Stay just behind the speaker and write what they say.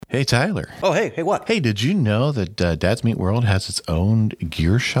Hey, Tyler. Oh, hey, what? Hey, did you know that Dad's Meat World has its own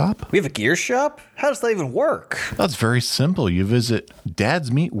gear shop? We have a gear shop? How does that even work? That's very simple. You visit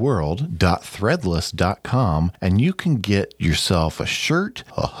dadsmeatworld.threadless.com and you can get yourself a shirt,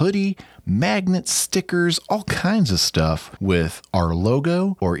 a hoodie, magnets, stickers, all kinds of stuff with our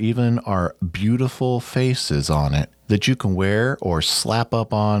logo or even our beautiful faces on it that you can wear or slap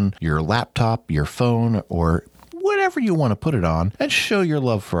up on your laptop, your phone, or whatever you want to put it on and show your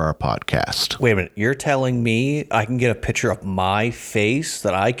love for our podcast. Wait a minute. You're telling me I can get a picture of my face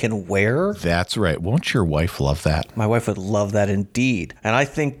that I can wear? That's right. Won't your wife love that? My wife would love that indeed. And I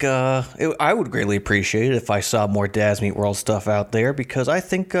think I would greatly appreciate it if I saw more Dad's Meat World stuff out there, because I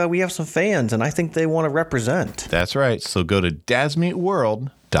think we have some fans and I think they want to represent. That's right. So go to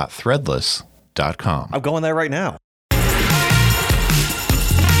dadsmeatworld.threadless.com. I'm going there right now.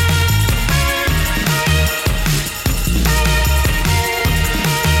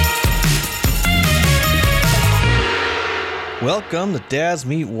 Welcome to Dad's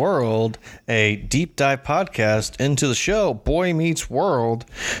Meat World, a deep dive podcast into the show Boy Meets World.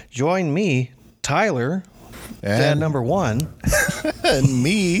 Join me, Tyler, Dad number one. And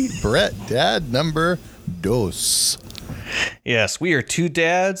me, Brett, Dad number dos. Yes, we are two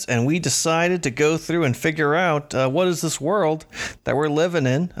dads, and we decided to go through and figure out what is this world that we're living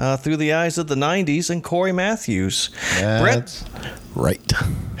in through the eyes of the 90s and Corey Matthews. That's Brett, right.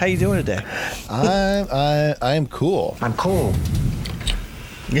 how you doing today? I'm cool. I'm cool.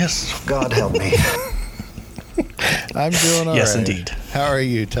 Yes. God help me. I'm doing all right. Yes, indeed. How are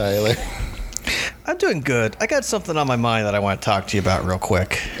you, Tyler? I'm doing good. I got something on my mind that I want to talk to you about real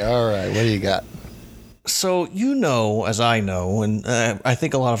quick. All right. What do you got? So you know, as I know, and I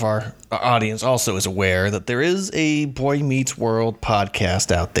think a lot of our audience also is aware, that there is a Boy Meets World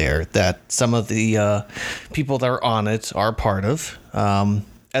podcast out there that some of the people that are on it are part of.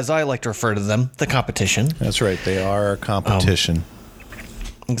 As I like to refer to them, the competition. That's right. They are a competition.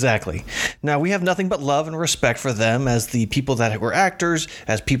 Exactly. Now, we have nothing but love and respect for them as the people that were actors,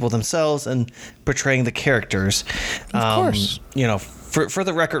 as people themselves, and portraying the characters. Of course. You know, for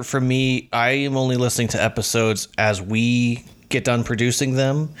the record, for me, I am only listening to episodes as we get done producing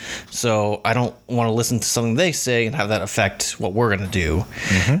them. So I don't want to listen to something they say and have that affect what we're going to do.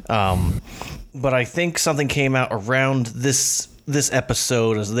 Mm-hmm. But I think something came out around this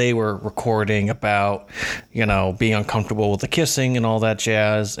episode as they were recording about, you know, being uncomfortable with the kissing and all that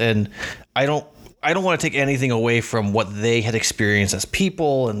jazz. And I don't want to take anything away from what they had experienced as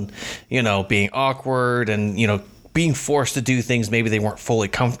people and, you know, being awkward and, you know, being forced to do things maybe they weren't fully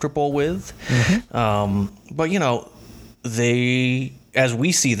comfortable with. Mm-hmm. But, you know, they, as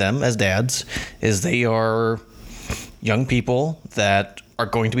we see them as dads, is they are young people that are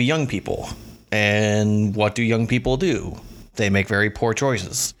going to be young people. And what do young people do? They make very poor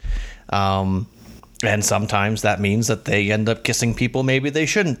choices. And sometimes that means that they end up kissing people maybe they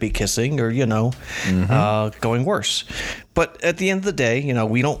shouldn't be kissing, or, you know, going worse. But at the end of the day, you know,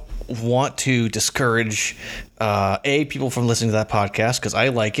 we don't want to discourage people from listening to that podcast, because I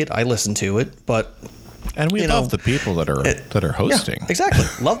like it. I listen to it. But And we love the people that are hosting. Yeah, exactly.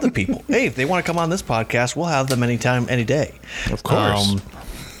 Love the people. Hey, if they want to come on this podcast, we'll have them anytime, any day. Of course.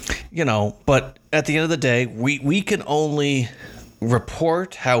 You know, but at the end of the day, we can only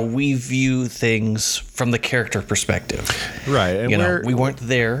report how we view things from the character perspective. Right. And you know, we weren't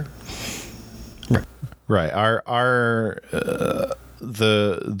there. Right.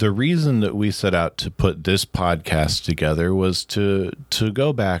 The reason that we set out to put this podcast together was to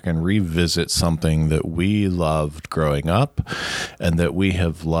go back and revisit something that we loved growing up and that we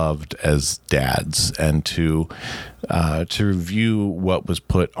have loved as dads, and to review what was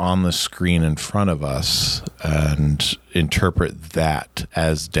put on the screen in front of us and interpret that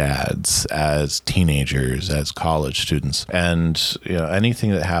as dads, as teenagers, as college students. And, you know,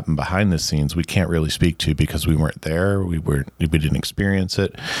 anything that happened behind the scenes, we can't really speak to because we weren't there. We didn't experience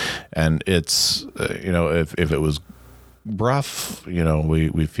it. And it's, you know, if it was rough, you know,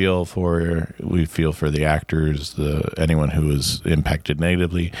 we feel for the actors, anyone who was impacted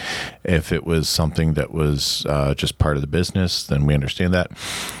negatively. If it was something that was just part of the business, then we understand that.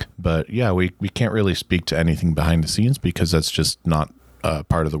 But yeah, we can't really speak to anything behind the scenes because that's just not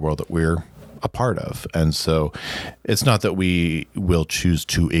part of the world that we're a part of. And so it's not that we will choose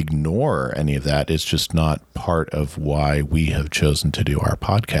to ignore any of that. It's just not part of why we have chosen to do our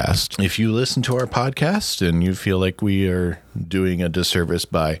podcast. If you listen to our podcast and you feel like we are doing a disservice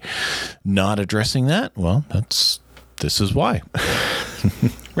by not addressing that, well, this is why.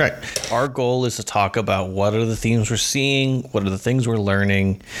 Right. Our goal is to talk about what are the themes we're seeing, what are the things we're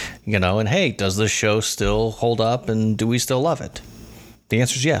learning, you know, and hey, does this show still hold up and do we still love it? The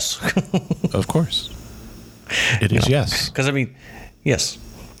answer is yes. Of course. It is yes. Because, I mean, yes.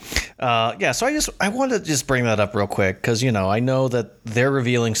 So I wanted to just bring that up real quick because, I know that they're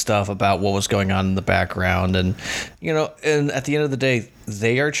revealing stuff about what was going on in the background. And, and at the end of the day,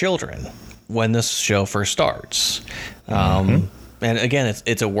 they are children when this show first starts. And again,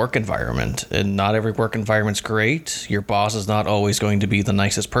 it's a work environment, and not every work environment's great. Your boss is not always going to be the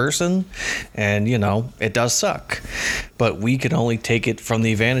nicest person, and it does suck. But we can only take it from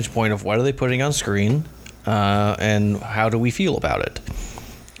the vantage point of what are they putting on screen, and how do we feel about it.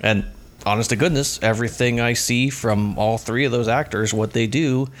 And honest to goodness, everything I see from all three of those actors, what they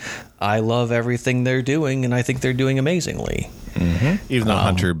do, I love everything they're doing, and I think they're doing amazingly. Even though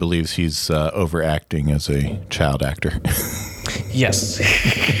Hunter believes he's overacting as a child actor. Yes.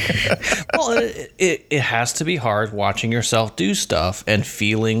 Well, it has to be hard watching yourself do stuff and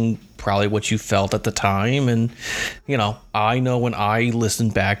feeling probably what you felt at the time. And, I know when I listen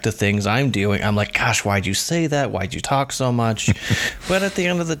back to things I'm doing, I'm like, gosh, why'd you say that? Why'd you talk so much? But at the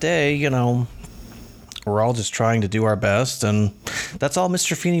end of the day, we're all just trying to do our best. And that's all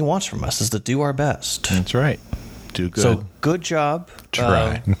Mr. Feeney wants from us, is to do our best. That's right. Do good. So good job.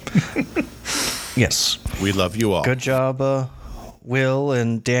 Try. Yes. We love you all. Good job, Will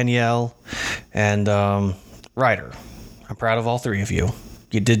and Danielle and Ryder. I'm proud of all three of you.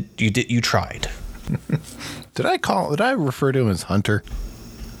 You tried. Did I refer to him as Hunter?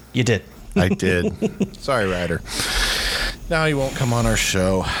 You did. I did. Sorry, Ryder. Now he won't come on our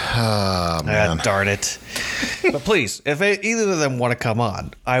show. Oh, man. Darn it. But please, if either of them want to come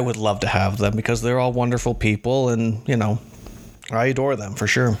on, I would love to have them because they're all wonderful people, and I adore them for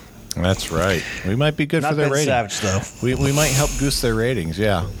sure. That's right. We might be good for their ratings. Not Ben Savage, though. We might help goose their ratings,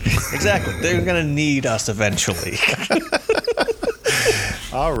 yeah. Exactly. They're going to need us eventually.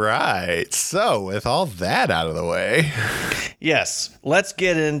 All right. So, with all that out of the way. Yes. Let's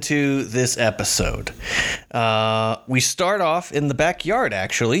get into this episode. We start off in the backyard,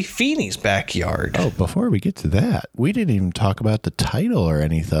 actually. Feeney's backyard. Oh, before we get to that, we didn't even talk about the title or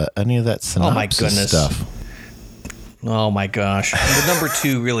any of that synopsis stuff. Oh my gosh. The number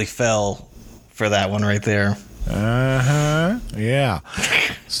 2 really fell for that one right there. Yeah.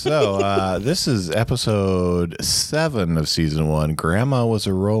 So this is episode 7 of season 1. Grandma was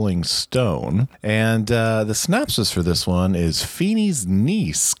a Rolling Stone. And the synopsis for this one is Feeney's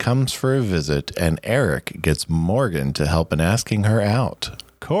niece comes for a visit and Eric gets Morgan to help in asking her out.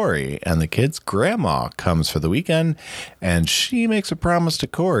 Corey and the kid's grandma comes for the weekend and she makes a promise to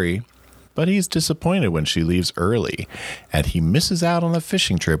Corey, but he's disappointed when she leaves early, and he misses out on a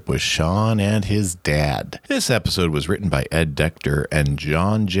fishing trip with Sean and his dad. This episode was written by Ed Decter and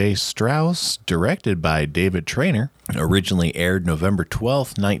John J. Strauss, directed by David Trainer, originally aired November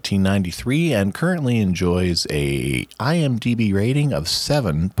 12th, 1993, and currently enjoys a IMDb rating of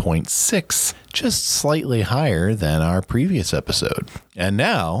 7.6, just slightly higher than our previous episode. And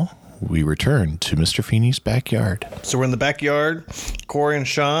now we return to Mr. Feeney's backyard. So we're in the backyard. Corey and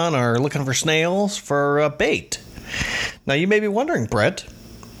Sean are looking for snails for bait. Now you may be wondering, Brett,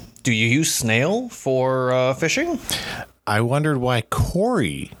 do you use snail for fishing? I wondered why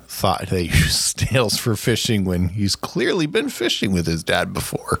Corey thought they used snails for fishing when he's clearly been fishing with his dad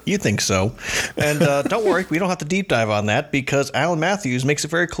before. You think so. And don't worry, we don't have to deep dive on that because Alan Matthews makes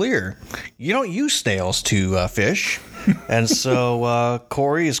it very clear. You don't use snails to fish. And so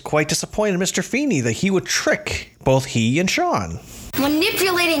Corey is quite disappointed in Mr. Feeney that he would trick both he and Sean.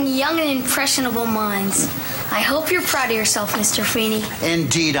 Manipulating young and impressionable minds. I hope you're proud of yourself, Mr. Feeney.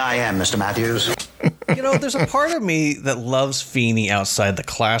 Indeed I am, Mr. Matthews. There's a part of me that loves Feeney outside the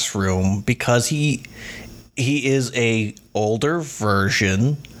classroom because he is a older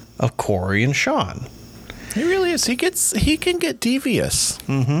version of Corey and Sean. He really is. He can get devious.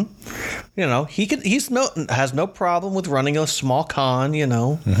 Mm-hmm. He has no problem with running a small con,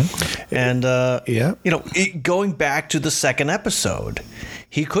 Mm-hmm. And going back to the second episode,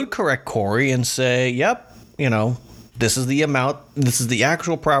 he could correct Corey and say, "Yep, this is the amount. This is the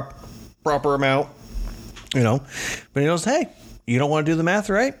actual proper amount." But he goes, "Hey, you don't want to do the math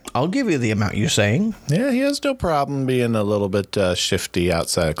right? I'll give you the amount you're saying." Yeah, he has no problem being a little bit shifty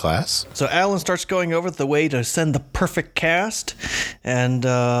outside of class. So Alan starts going over the way to send the perfect cast, and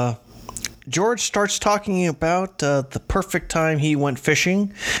George starts talking about the perfect time he went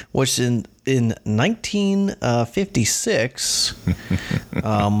fishing, which in 1956.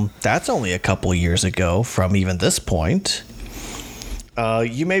 That's only a couple years ago from even this point.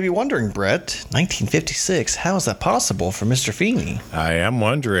 You may be wondering, Brett, 1956, how is that possible for Mr. Feeney? I am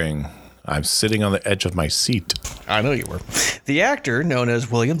wondering. I'm sitting on the edge of my seat. I know you were. The actor, known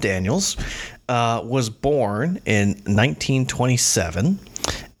as William Daniels, was born in 1927.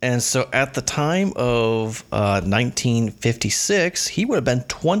 And so at the time of 1956, he would have been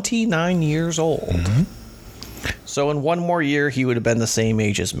 29 years old. Mm-hmm. So in one more year, he would have been the same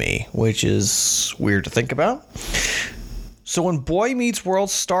age as me, which is weird to think about. So when Boy Meets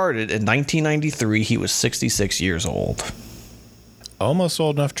World started in 1993, he was 66 years old. Almost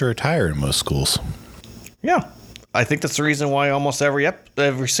old enough to retire in most schools. Yeah. I think that's the reason why almost every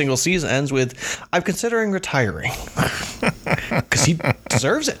single season ends with, I'm considering retiring. Because he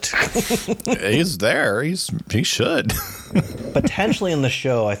deserves it. He's there. He should. Potentially in the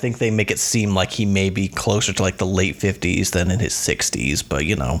show, I think they make it seem like he may be closer to like the late 50s than in his 60s. But,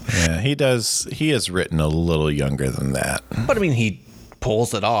 you know. Yeah, he does. He is written a little younger than that. But, I mean, he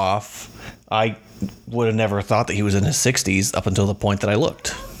pulls it off. I would have never thought that he was in his 60s up until the point that I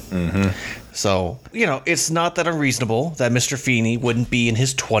looked. Mm-hmm. So, you know, it's not that unreasonable that Mr. Feeney wouldn't be in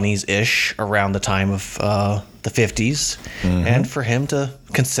his 20s-ish around the time of the 50s. Mm-hmm. And for him to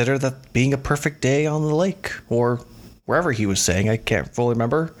consider that being a perfect day on the lake or wherever he was saying. I can't fully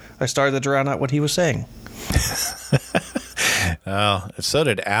remember. I started to drown out what he was saying. Oh, so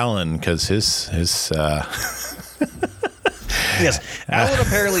did Alan, because his Yes, Alan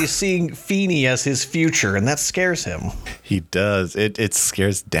apparently is seeing Feeney as his future, and that scares him. He does. It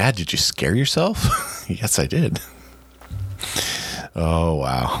scares Dad. Did you scare yourself? Yes, I did. Oh,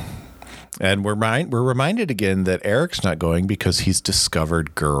 wow. And we're reminded again that Eric's not going because he's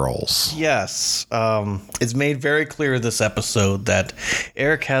discovered girls. Yes. It's made very clear this episode that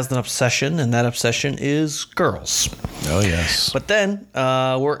Eric has an obsession, and that obsession is girls. Oh, yes. But then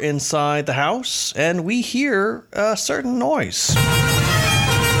we're inside the house, and we hear a certain noise.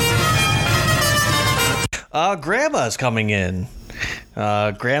 Grandma's coming in.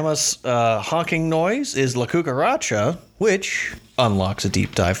 Grandma's honking noise is La Cucaracha, which unlocks a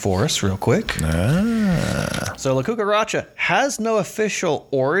deep dive for us real quick. So La Cucaracha has no official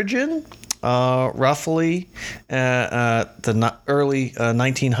origin. Roughly the early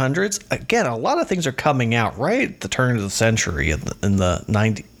 1900s. Again, a lot of things are coming out right at the turn of the century in the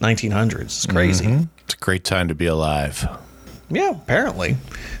 1900s. It's crazy. Mm-hmm. It's a great time to be alive. Yeah, apparently.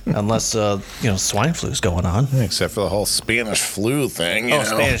 Unless, swine flu's going on. Except for the whole Spanish flu thing.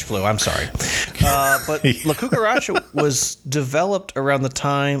 Spanish flu. I'm sorry. But La Cucaracha was developed around the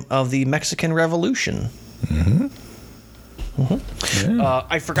time of the Mexican Revolution. Mm-hmm. Mm-hmm. Yeah.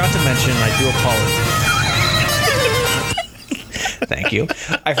 I forgot to mention, I do apologize. Thank you.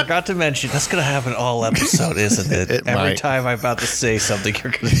 I forgot to mention, that's going to happen all episode, isn't it? Every time I'm about to say something,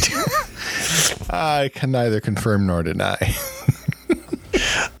 you're going to do. I can neither confirm nor deny.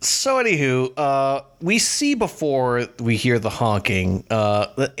 So, anywho, we see before we hear the honking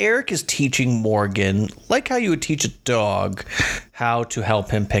that Eric is teaching Morgan, like how you would teach a dog, how to help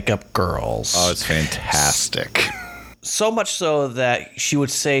him pick up girls. Oh, it's fantastic. So much so that she would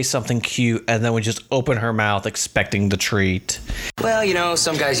say something cute and then would just open her mouth expecting the treat. Well,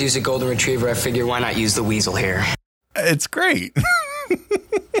 some guys use a golden retriever. I figure why not use the weasel here? It's great.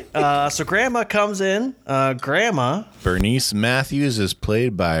 So Grandma comes in. Grandma. Bernice Matthews is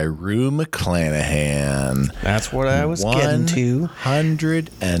played by Rue McClanahan. That's what I was getting to.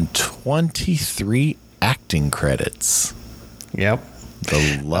 123 acting credits. Yep.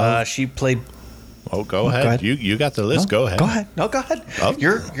 The love. She played... Oh, go ahead. You got the list. No, go ahead. Go ahead. No, go ahead. Oh.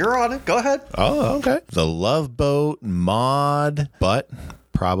 You're on it. Go ahead. Oh, okay. The Love Boat, Maud, but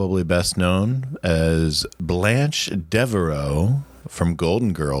probably best known as Blanche Devereaux from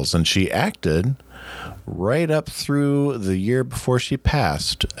Golden Girls, and she acted right up through the year before she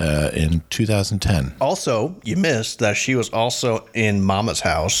passed in 2010. Also, you missed that she was also in Mama's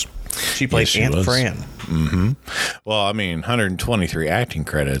House. She played Aunt Fran. Mm-hmm. Well, 123 acting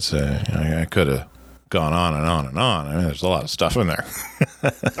credits. I could have gone on and on and on. There's a lot of stuff in there.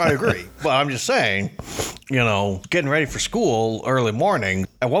 I agree. Well, I'm just saying, getting ready for school early morning.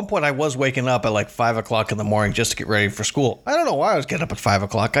 At one point, I was waking up at like 5 o'clock in the morning just to get ready for school. I don't know why I was getting up at 5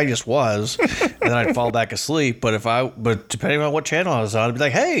 o'clock. I just was. And then I'd fall back asleep. But depending on what channel I was on, I'd be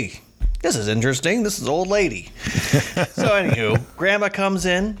like, hey, this is interesting. This is old lady. So anywho, Grandma comes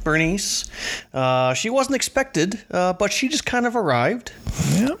in, Bernice. She wasn't expected, but she just kind of arrived.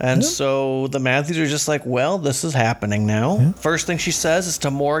 So the Matthews are just like, well, this is happening now. Yep. First thing she says is to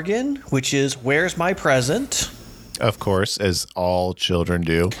Morgan, which is, where's my present? Of course, as all children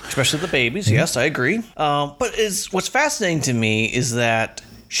do. Especially the babies. Mm-hmm. Yes, I agree. But what's fascinating to me is that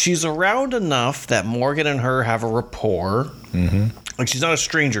she's around enough that Morgan and her have a rapport. Mm-hmm. Like, she's not a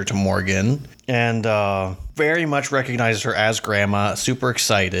stranger to Morgan, and very much recognizes her as Grandma, super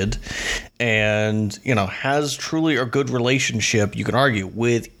excited, and, has truly a good relationship, you can argue,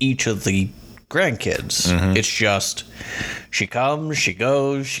 with each of the grandkids. It's just she comes, she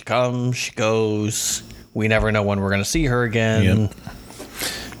goes, she comes, she goes. We never know when we're going to see her again. Yep.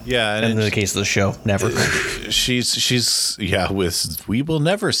 Yeah, and in the case of the show, never. We will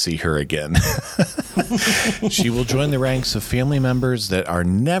never see her again. She will join the ranks of family members that are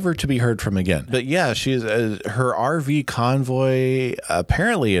never to be heard from again. But yeah, she's her RV convoy.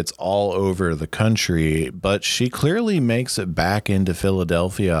 Apparently, it's all over the country, but she clearly makes it back into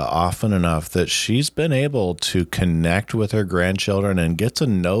Philadelphia often enough that she's been able to connect with her grandchildren and get to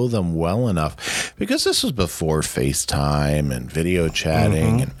know them well enough. Because this was before FaceTime and video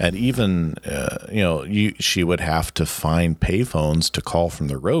chatting, and even she would have to find payphones to call from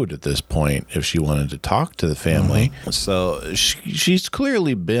the road at this point if she wanted to talk to the family. So she's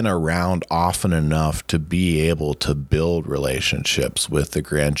clearly been around often enough to be able to build relationships with the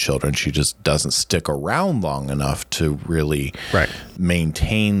grandchildren. She just doesn't stick around long enough to really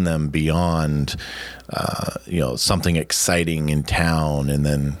maintain them beyond something exciting in town and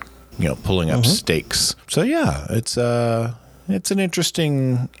then pulling up stakes. So yeah, it's an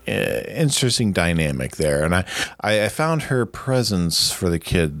interesting dynamic there, and I found her presence for the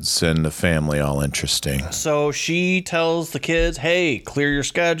kids and the family all interesting. So she tells the kids, "Hey, clear your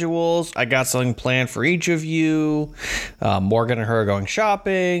schedules. I got something planned for each of you. Morgan and her are going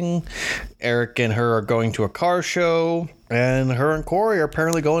shopping. Eric and her are going to a car show, and her and Corey are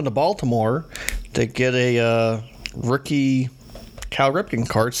apparently going to Baltimore to get a rookie Cal Ripken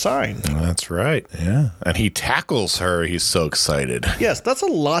card signed." That's right. Yeah. And he tackles her. He's so excited. Yes, that's a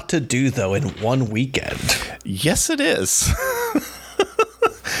lot to do, though, in one weekend. Yes, it is.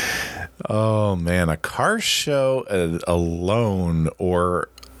 Oh, man. A car show alone or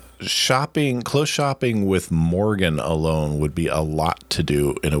close shopping with Morgan alone would be a lot to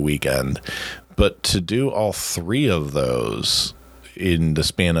do in a weekend. But to do all three of those in the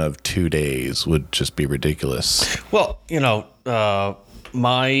span of 2 days would just be ridiculous. Well,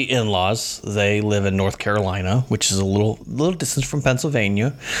 my in-laws, they live in North Carolina, which is a little distance from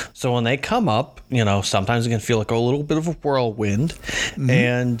Pennsylvania. So when they come up, sometimes it can feel like a little bit of a whirlwind.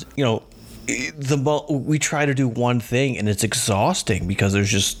 And, we try to do one thing and it's exhausting because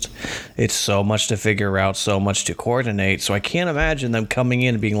it's so much to figure out, so much to coordinate. So I can't imagine them coming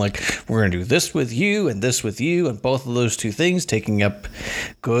in and being like, we're going to do this with you and this with you, and both of those two things taking up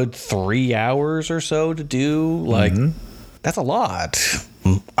good 3 hours or so to do. That's a lot.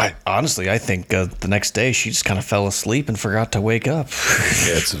 I think the next day she just kind of fell asleep and forgot to wake up.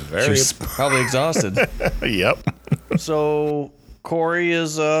 It's very... She was probably exhausted. Yep. So Corey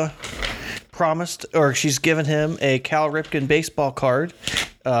is promised, or she's given him a Cal Ripken baseball card,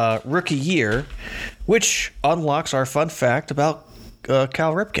 rookie year, which unlocks our fun fact about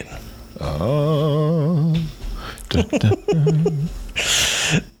Cal Ripken. Oh.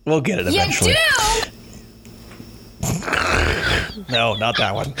 We'll get it eventually. You do? No, not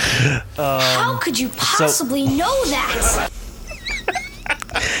that one. How could you possibly know that?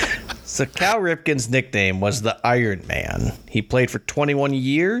 So Cal Ripken's nickname was the Iron Man. He played for 21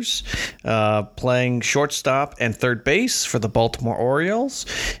 years, playing shortstop and third base for the Baltimore Orioles,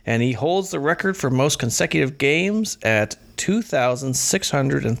 and he holds the record for most consecutive games at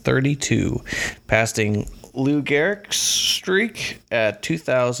 2,632, passing Lou Gehrig's streak at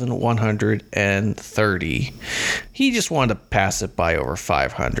 2,130. He just wanted to pass it by over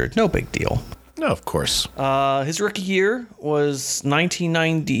 500. No big deal. No, of course. His rookie year was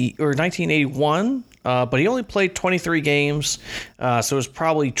 1981, but he only played 23 games, so his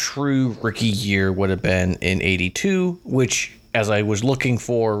probably true rookie year would have been in 82, which, as I was looking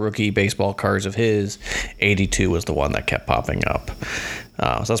for rookie baseball cards of his, 82 was the one that kept popping up.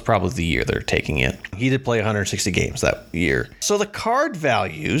 So that's probably the year they're taking it. He did play 160 games that year. So the card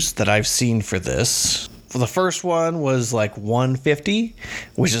values that I've seen for this, for the first one was like $150,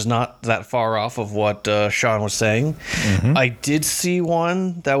 which is not that far off of what Sean was saying. I did see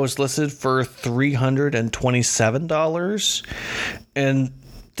one that was listed for $327. And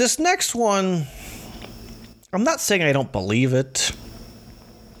this next one, I'm not saying I don't believe it,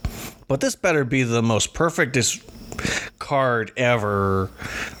 but this better be the most perfectest card ever,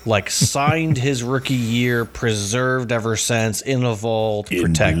 like signed his rookie year, preserved ever since, in a vault,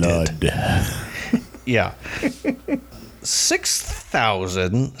 protected. Blood. Yeah.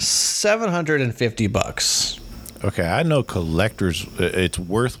 $6,750. Okay, I know collectors, it's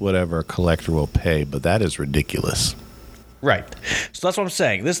worth whatever a collector will pay, but that is ridiculous. Right. So that's what I'm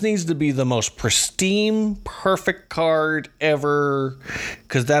saying. This needs to be the most pristine, perfect card ever,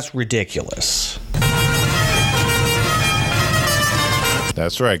 because that's ridiculous.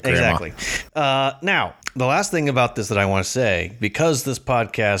 That's right, Grandma. Exactly. Now, the last thing about this that I want to say, because this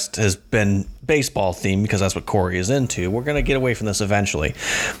podcast has been baseball themed, because that's what Corey is into, we're going to get away from this eventually.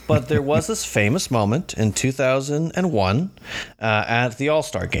 But there was this famous moment in 2001 at the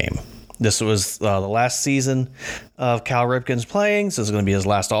All-Star game. This was the last season of Cal Ripken's playing. So this is going to be his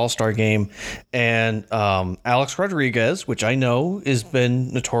last All-Star game. And Alex Rodriguez, which I know has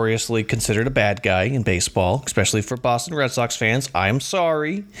been notoriously considered a bad guy in baseball, especially for Boston Red Sox fans. I'm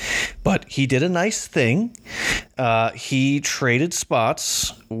sorry. But he did a nice thing. He traded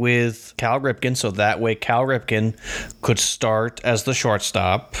spots with Cal Ripken, so that way Cal Ripken could start as the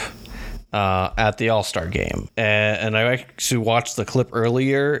shortstop at the All-Star game. And I actually watched the clip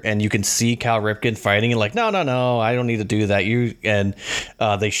earlier, and you can see Cal Ripken fighting and like, no, I don't need to do that. And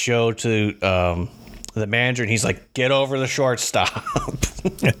they show to the manager, and he's like, get over the shortstop.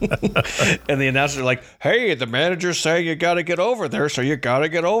 And the announcer like, hey, the manager's saying you got to get over there, so you got to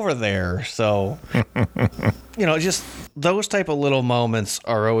get over there. So, just those type of little moments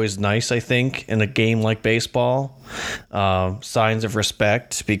are always nice, I think, in a game like baseball. Signs of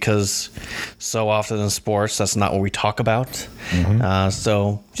respect, because so often in sports, that's not what we talk about. Mm-hmm.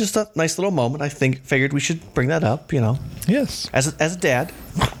 So just a nice little moment. I figured we should bring that up, Yes. As a dad.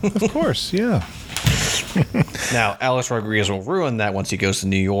 Of course, yeah. Now, Alex Rodriguez will ruin that once he goes to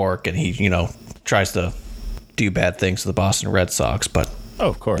New York and he, tries to do bad things to the Boston Red Sox, but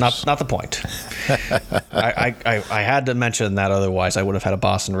of course, not the point. I had to mention that, otherwise I would have had a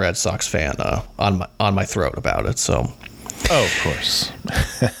Boston Red Sox fan on my throat about it. So, of course.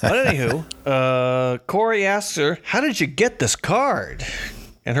 But anywho, Corey asks her, "How did you get this card?"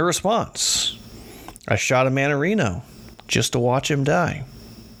 And her response: "I shot a man in Reno just to watch him die."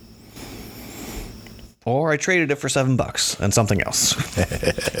 Or I traded it for $7 and something else.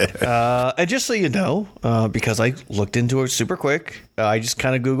 And just so you know, because I looked into it super quick, I just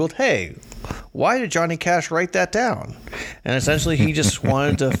kind of Googled, hey, why did Johnny Cash write that down? And essentially he just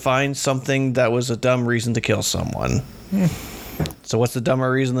wanted to find something that was a dumb reason to kill someone. So what's the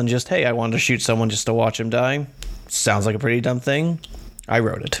dumber reason than just, hey, I wanted to shoot someone just to watch him die? Sounds like a pretty dumb thing. I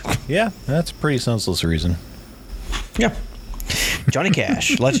wrote it. Yeah, that's a pretty senseless reason. Yeah. Johnny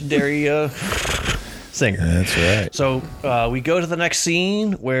Cash, legendary singer. That's right. So we go to the next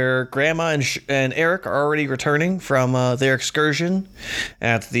scene where Grandma and Eric are already returning from their excursion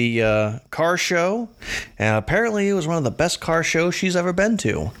at the car show. And apparently it was one of the best car shows she's ever been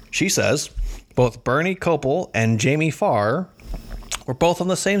to. She says both Bernie Kopel and Jamie Farr were both on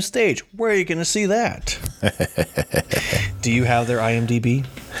the same stage. Where are you going to see that? Do you have their IMDb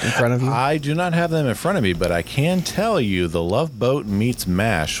in front of you? I do not have them in front of me, but I can tell you The Love Boat meets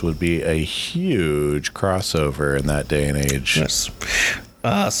MASH would be a huge crossover in that day and age. Yes.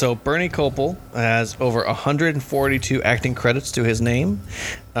 So Bernie Kopel has over 142 acting credits to his name.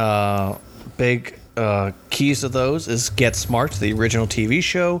 Big keys to those is Get Smart, the original TV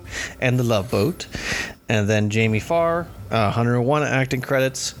show, and The Love Boat. And then Jamie Farr, 101 acting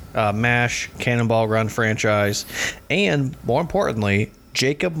credits, MASH, Cannonball Run franchise, and more importantly,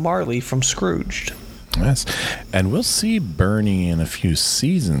 Jacob Marley from Scrooged. Yes, and we'll see Bernie in a few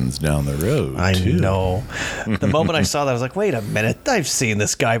seasons down the road. I too. know. The moment I saw that, I was like, wait a minute, I've seen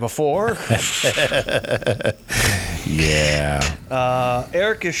this guy before. Yeah.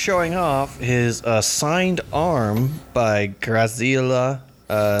 Eric is showing off his signed arm by Graziella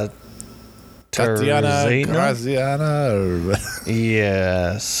Graziana.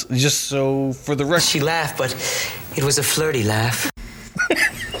 Yes. Just so for the record. She laughed, but it was a flirty laugh.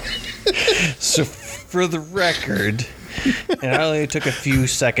 So for the record, and I only took a few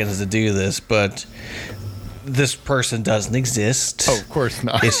seconds to do this, but this person doesn't exist. Oh, of course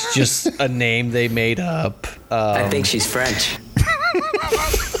not. It's just a name they made up. I think she's French.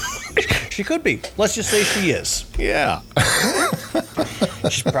 She could be. Let's just say she is. Yeah.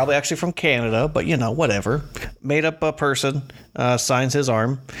 She's probably actually from Canada, but whatever. Made up a person, signs his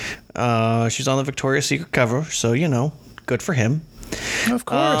arm. She's on the Victoria's Secret cover, so good for him. Of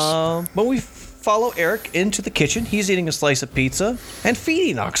course. But we follow Eric into the kitchen. He's eating a slice of pizza, and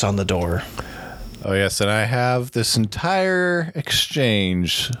Feedy knocks on the door. Oh, yes, and I have this entire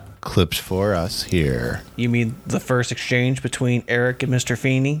exchange clipped for us here. You mean the first exchange between Eric and Mr.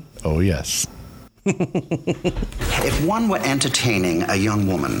 Feeney? Oh, yes. If one were entertaining a young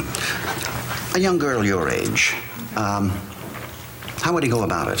woman, a young girl your age, how would he go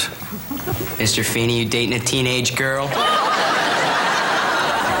about it? Mr. Feeney, you dating a teenage girl?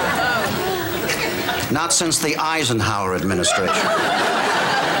 Not since the Eisenhower administration.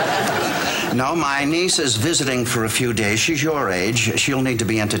 No, my niece is visiting for a few days. She's your age. She'll need to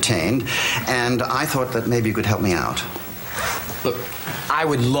be entertained. And I thought that maybe you could help me out. Look, I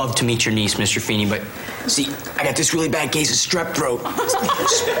would love to meet your niece, Mr. Feeney, but see, I got this really bad case of strep throat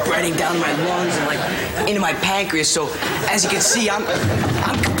spreading down my lungs and like into my pancreas. So as you can see, I'm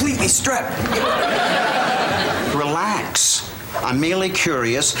completely strep. Relax. I'm merely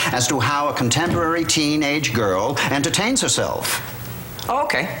curious as to how a contemporary teenage girl entertains herself. Oh,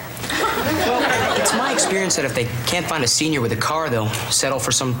 okay. Well, it's my experience that if they can't find a senior with a car, they'll settle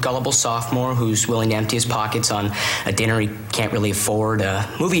for some gullible sophomore who's willing to empty his pockets on a dinner he can't really afford, a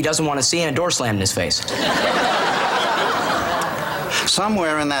movie he doesn't want to see, and a door slammed in his face.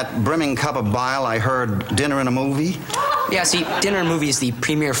 Somewhere in that brimming cup of bile, I heard dinner and a movie. Yeah, see, dinner and movie is the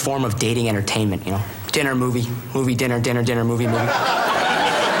premier form of dating entertainment, you know. Dinner, movie, movie, dinner, dinner, dinner, movie, movie.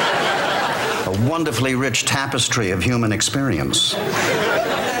 A wonderfully rich tapestry of human experience.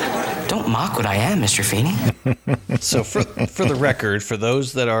 Don't mock what I am, Mr. Feeney. So for the record, for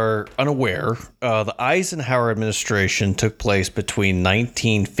those that are unaware, the Eisenhower administration took place between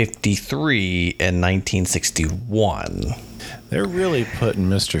 1953 and 1961. They're really putting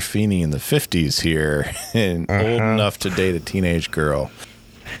Mr. Feeney in the 50s here and old enough to date a teenage girl.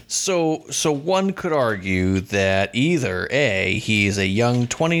 So one could argue that either A, he's a young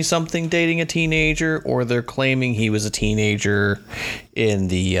 20-something dating a teenager, or they're claiming he was a teenager in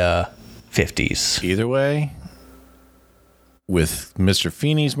the 50s. Either way, with Mr.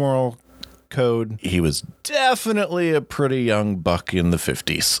 Feeney's moral code, he was definitely a pretty young buck in the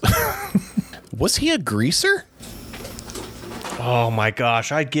 50s. Was he a greaser? Oh my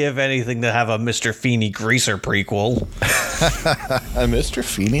gosh, I'd give anything to have a Mr. Feeney greaser prequel. A Mr.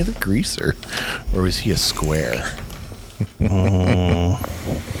 Feeney the greaser? Or was he a square?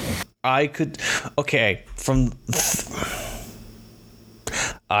 I could... Okay,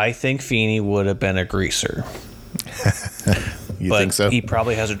 I think Feeney would have been a greaser. You think so? He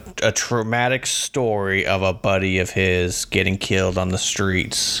probably has a traumatic story of a buddy of his getting killed on the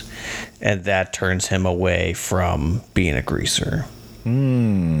streets, and that turns him away from being a greaser.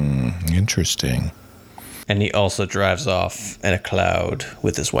 Interesting. And he also drives off in a cloud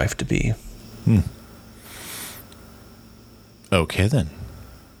with his wife-to-be. Okay, then.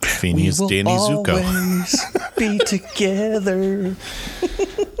 Feeney is Danny Zuko. Always be together.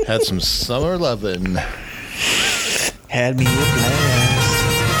 Had some summer lovin'. Had me a blast.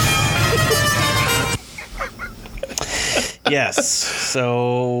 Yes.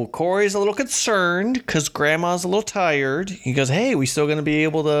 So Corey's a little concerned because Grandma's a little tired. He goes, "Hey, we still going to be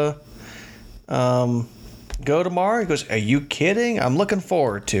able to go tomorrow?" He goes, "Are you kidding? I'm looking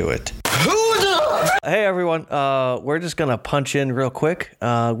forward to it." Hey everyone, we're just gonna punch in real quick.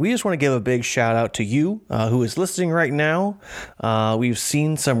 We just want to give a big shout out to you who is listening right now. We've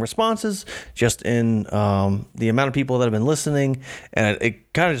seen some responses just in the amount of people that have been listening, and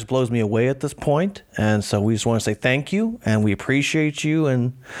it kind of just blows me away at this point. And so we just want to say thank you, and we appreciate you,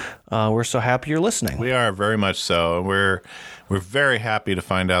 and we're so happy you're listening. We are very much so, and we're very happy to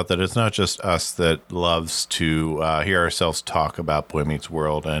find out that it's not just us that loves to hear ourselves talk about Boy Meets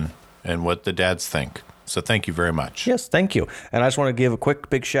World and what the dads think. So thank you very much. Yes, thank you. And I just want to give a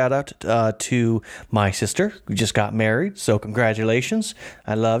quick big shout out to my sister who just got married. So congratulations.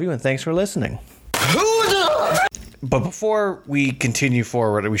 I love you and thanks for listening. But before we continue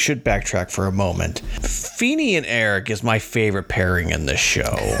forward, we should backtrack for a moment. Feeney and Eric is my favorite pairing in this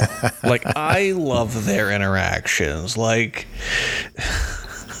show. Like, I love their interactions. Like,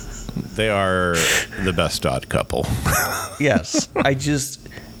 they are the best odd couple. Yes,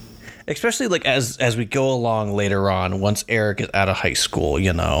 especially like as we go along later on, once Eric is out of high school,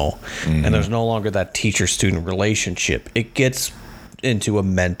 you know, and there's no longer that teacher-student relationship, it gets into a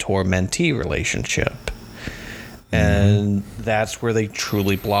mentor-mentee relationship. And that's where they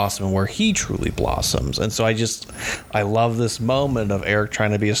truly blossom and where he truly blossoms. And so I love this moment of Eric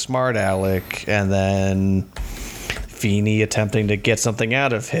trying to be a smart aleck and then Feeney attempting to get something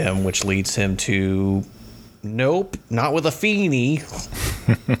out of him, which leads him to... Nope, not with a Feeney.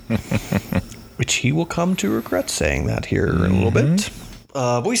 Which he will come to regret saying that here in a little bit.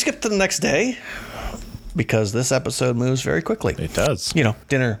 But we skip to the next day because this episode moves very quickly. It does. You know,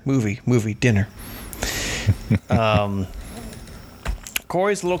 dinner, movie, dinner.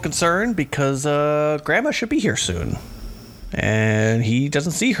 Corey's a little concerned because Grandma should be here soon. And he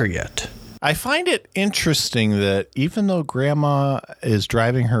doesn't see her yet. I find it interesting that even though Grandma is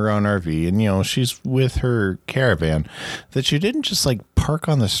driving her own RV and, you know, she's with her caravan, that she didn't just, like, park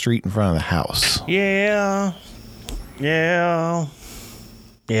on the street in front of the house. Yeah.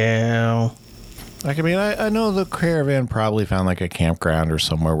 Like, I mean, I know the caravan probably found, like, a campground or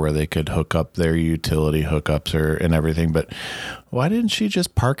somewhere where they could hook up their utility hookups and everything, but why didn't she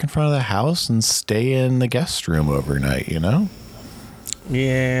just park in front of the house and stay in the guest room overnight, you know?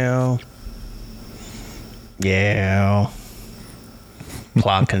 Yeah.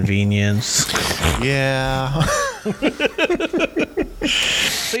 Plot convenience. Yeah.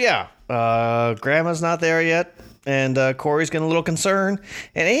 So yeah, Grandma's not there yet, and Corey's getting a little concerned.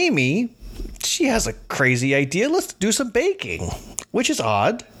 And Amy, she has a crazy idea. Let's do some baking, which is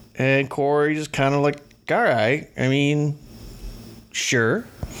odd. And Corey just kind of like, all right, I mean, sure.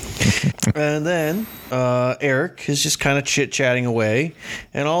 And then Eric is just kind of chit-chatting away,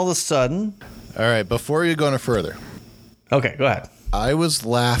 and all of a sudden... All right, before you go any further. Okay, go ahead. I was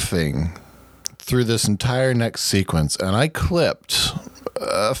laughing through this entire next sequence, and I clipped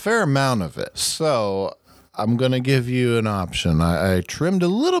a fair amount of it. So I'm going to give you an option. I trimmed a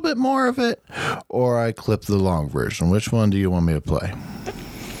little bit more of it, or I clipped the long version. Which one do you want me to play?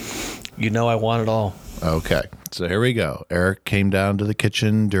 You know I want it all. Okay, so here we go. Eric came down to the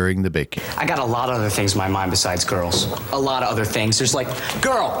kitchen during the baking. I got a lot of other things in my mind besides girls. A lot of other things. There's like,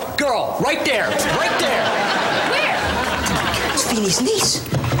 girl, right there. Where? It's Feeney's niece.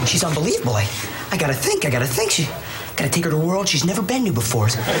 She's unbelievable. I gotta think. She gotta take her to a world she's never been to before.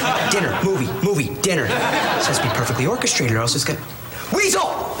 Dinner, movie, dinner. It has to be perfectly orchestrated, or else it's got... Weasel!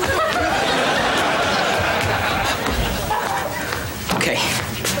 Okay.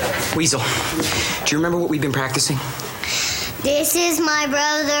 Weasel, do you remember what we've been practicing? This is my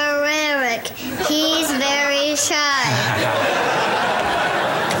brother Eric. He's very shy.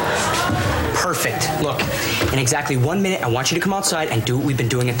 Perfect. Look, in exactly 1 minute, I want you to come outside and do what we've been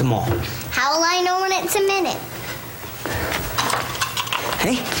doing at the mall. How will I know when it's a minute?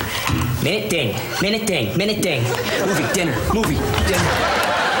 Hey? Minute ding. Movie, dinner.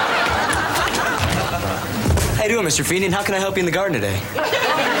 How you doing, Mr. Feeney? And how can I help you in the garden today?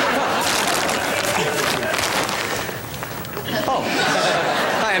 Oh.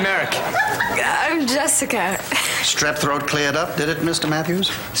 Hi, I'm Eric. I'm Jessica. Strep throat cleared up, did it, Mr. Matthews?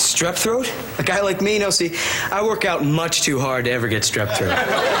 Strep throat? A guy like me? No, see, I work out much too hard to ever get strep throat.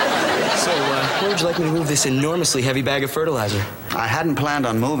 So, where would you like me to move this enormously heavy bag of fertilizer? I hadn't planned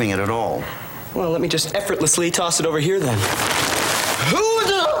on moving it at all. Well, let me just effortlessly toss it over here, then.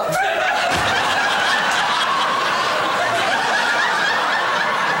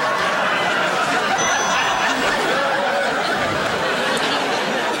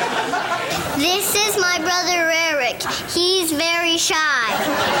 This is my brother Eric. He's very shy.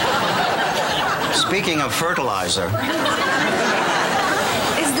 Speaking of fertilizer,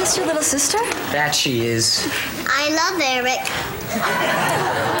 Is this your little sister? That she is. I love Eric.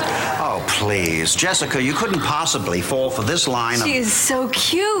 oh, please. Jessica, you couldn't possibly fall for this line She is so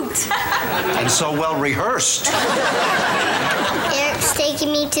cute. and so well rehearsed. Eric's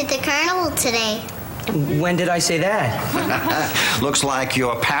taking me to the carnival today. When did I say that? Looks like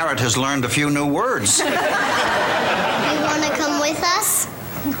your parrot has learned a few new words. You want to come with us?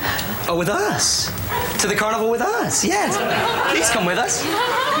 Oh, with us? To the carnival with us? Yes. Please come with us.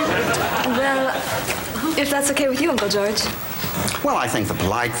 Well, if that's okay with you, Uncle George. Well, I think the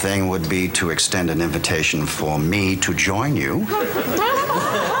polite thing would be to extend an invitation for me to join you.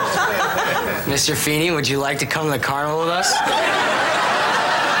 Mr. Feeney, would you like to come to the carnival with us?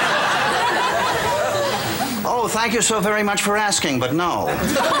 Oh, thank you so very much for asking, but no.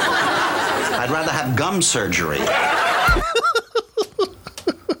 I'd rather have gum surgery.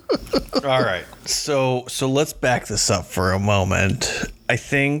 All right. So let's back this up for a moment. I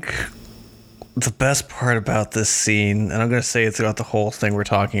think the best part about this scene, and I'm going to say it throughout the whole thing we're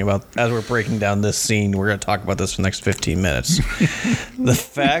talking about, as we're breaking down this scene, we're going to talk about this for the next 15 minutes. The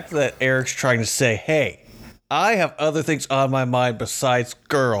fact that Eric's trying to say, hey, I have other things on my mind besides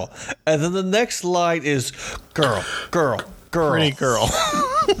girl. And then the next line is girl. Pretty girl.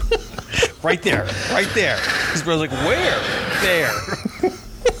 Right there. His brother's like, where? There.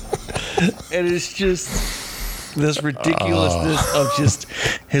 And it's just this ridiculousness of just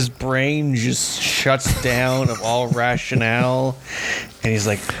his brain just shuts down of all rationale. And he's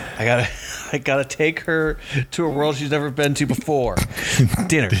like, I gotta take her to a world she's never been to before.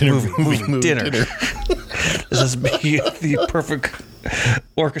 Dinner, movie, dinner. This has to be the perfect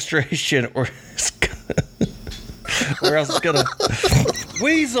orchestration, or else it's gonna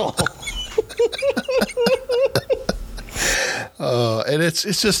weasel. And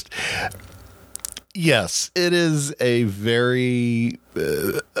it's just, yes, it is a very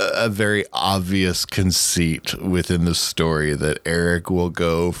obvious conceit within the story that Eric will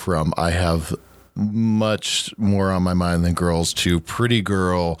go from I have much more on my mind than girls to pretty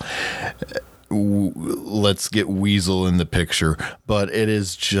girl. Let's get Weasel in the picture, but it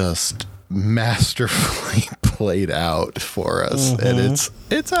is just masterfully played. played out for us, and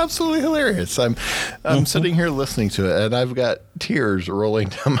it's absolutely hilarious. I'm sitting here listening to it, and I've got tears rolling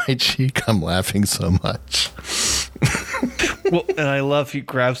down my cheek. I'm laughing so much. Well, and I love he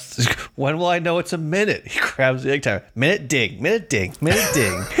grabs. When will I know it's a minute? He grabs the egg timer. Minute ding, minute ding, minute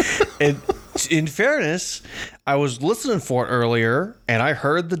ding. And in fairness, I was listening for it earlier, and I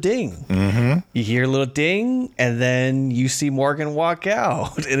heard the ding. Mm-hmm. You hear a little ding, and then you see Morgan walk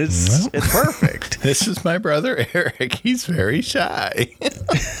out, and it's perfect. This is my brother Eric. He's very shy.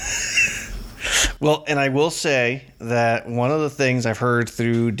 Well, and I will say that one of the things I've heard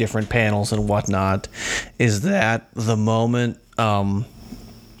through different panels and whatnot is that the moment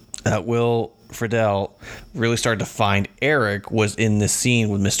that Will Friedle really started to find Eric was in this scene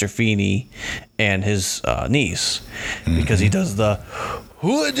with Mr. Feeney and his niece, because he does the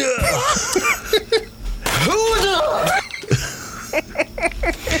hooda, hooda.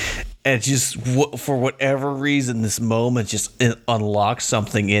 And just for whatever reason, this moment just unlocks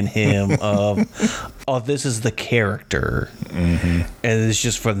something in him of, oh, this is the character. Mm-hmm. And it's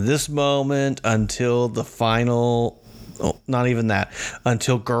just from this moment until the final, not even that,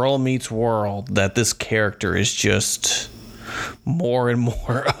 until Girl Meets World, that this character is just more and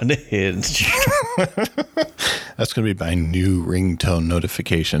more unhinged. That's going to be my new ringtone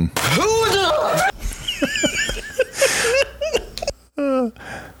notification.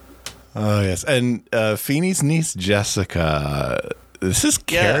 Oh, yes. And Feeney's niece, Jessica. This is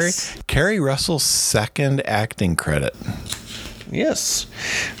Carrie Russell's second acting credit. Yes.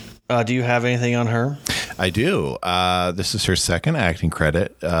 Do you have anything on her? I do. This is her second acting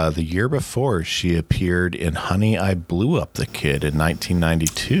credit. The year before, she appeared in Honey, I Blew Up the Kid in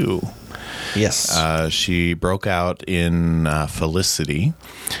 1992. Yes. She broke out in Felicity.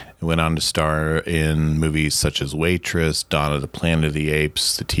 Went on to star in movies such as Waitress, Dawn of the Planet of the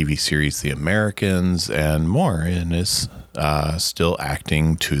Apes, the TV series The Americans, and more, and is still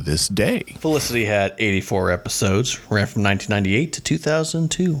acting to this day. Felicity had 84 episodes, ran from 1998 to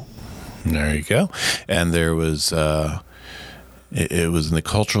 2002. There you go. And there was, it was in the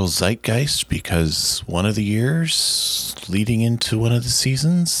cultural zeitgeist because one of the years leading into one of the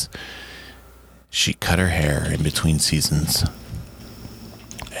seasons, she cut her hair in between seasons.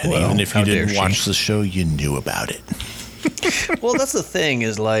 And even if you didn't watch the show, you knew about it. Well, that's the thing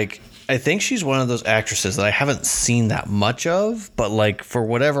is, like, I think she's one of those actresses that I haven't seen that much of, but, like, for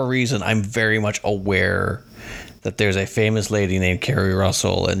whatever reason, I'm very much aware that there's a famous lady named Carrie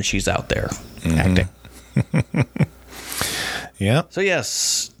Russell, and she's out there acting. Yeah. So,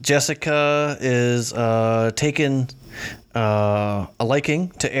 yes, Jessica is taking a liking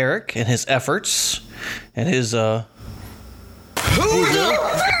to Eric and his efforts and his...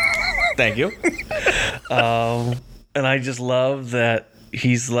 Thank you. And I just love that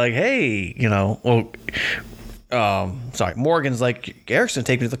he's like, hey, you know, Morgan's like, Eric's gonna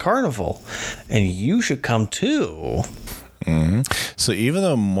take me to the carnival, and you should come too. Mm-hmm. So even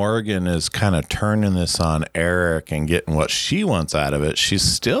though Morgan is kind of turning this on Eric and getting what she wants out of it, she's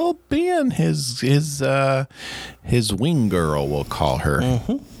still being his wing girl, we'll call her.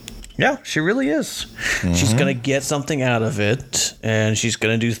 Mm-hmm. Yeah, she really is. Mm-hmm. She's going to get something out of it, and she's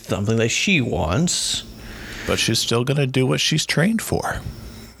going to do something that she wants. But she's still going to do what she's trained for.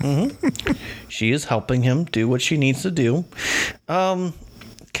 Mm-hmm. She is helping him do what she needs to do. Can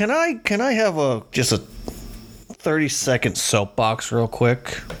I have just a 30-second soapbox real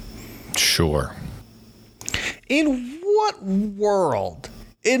quick? Sure. In what world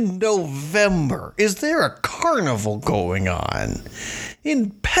in November is there a carnival going on in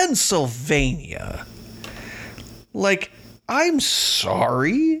Pennsylvania? Like, I'm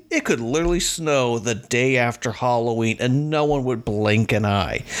sorry, it could literally snow the day after Halloween and no one would blink an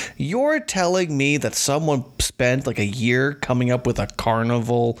eye. You're telling me that someone spent like a year coming up with a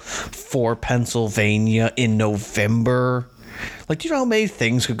carnival for Pennsylvania in November? Like, do you know how many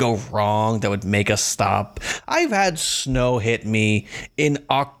things could go wrong that would make us stop? I've had snow hit me in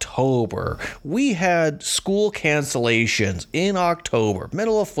October. We had school cancellations in October,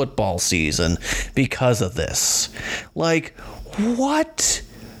 middle of football season, because of this. Like, what?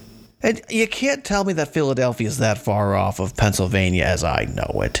 And you can't tell me that Philadelphia is that far off of Pennsylvania as I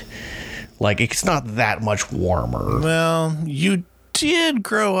know it. Like, it's not that much warmer. Well, you did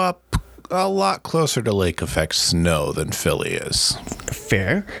grow up a lot closer to lake effect snow than Philly is.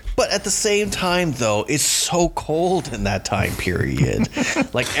 Fair. But at the same time, though, it's so cold in that time period.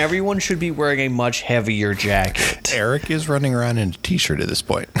 Like, everyone should be wearing a much heavier jacket. Eric is running around in a t-shirt at this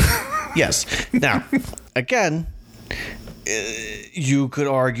point. Yes. Now, again, you could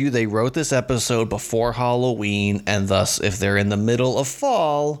argue they wrote this episode before Halloween, and thus, if they're in the middle of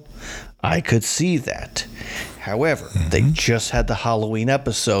fall, I could see that. However, they just had the Halloween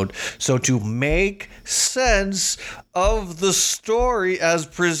episode. So to make sense of the story as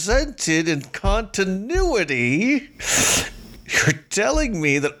presented in continuity, you're telling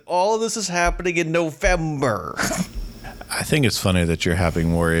me that all of this is happening in November. I think it's funny that you're having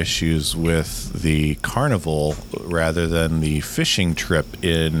more issues with the carnival rather than the fishing trip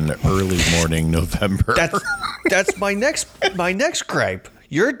in early morning November. That's my next gripe.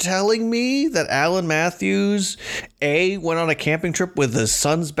 You're telling me that Alan Matthews, A, went on a camping trip with his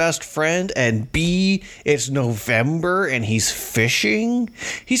son's best friend, and B, it's November and he's fishing?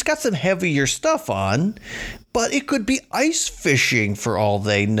 He's got some heavier stuff on, but it could be ice fishing for all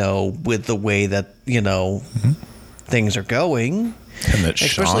they know with the way that, things are going. And that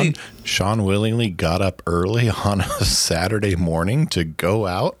Sean willingly got up early on a Saturday morning to go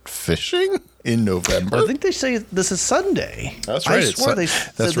out fishing in November. I think they say this is Sunday. That's right.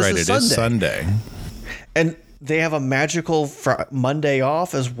 That's right. It is Sunday. And they have a magical Monday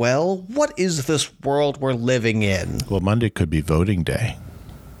off as well. What is this world we're living in? Well, Monday could be voting day.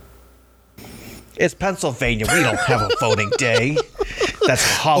 It's Pennsylvania. We don't have a voting day. That's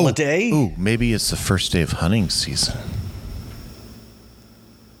a holiday. Ooh, maybe it's the first day of hunting season.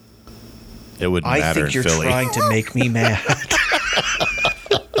 It wouldn't matter in Philly. I think you're trying to make me mad.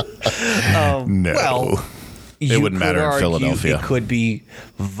 No. Well, it wouldn't matter in Philadelphia. It could be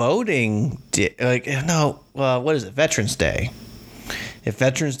voting day. What is it? Veterans Day. If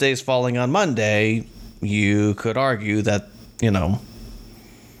Veterans Day is falling on Monday, you could argue that,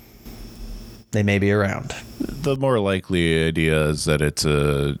 they may be around. The more likely idea is that it's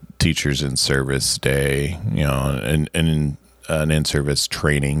a teachers in service day, and an in-service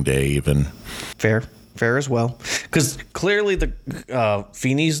training day even. Fair as well. Because clearly the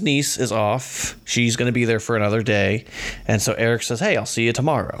Feeney's niece is off. She's going to be there for another day. And so Eric says, hey, I'll see you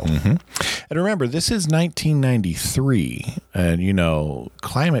tomorrow. Mm-hmm. And remember, this is 1993. And,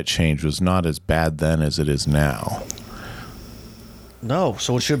 climate change was not as bad then as it is now. No,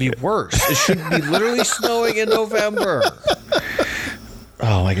 so it should be worse. It should be literally snowing in November.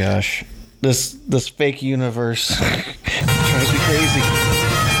 Oh my gosh. This fake universe drives me crazy.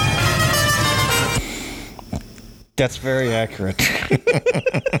 That's very accurate.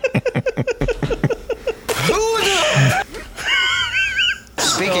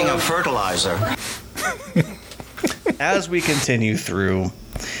 Speaking of fertilizer. As we continue through,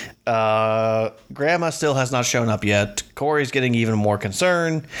 Grandma still has not shown up yet. Corey's getting even more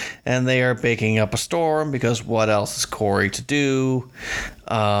concerned, and they are baking up a storm because what else is Corey to do?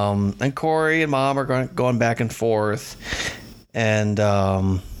 And Corey and Mom are going back and forth, and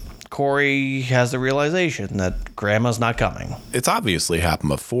Corey has the realization that Grandma's not coming. It's obviously happened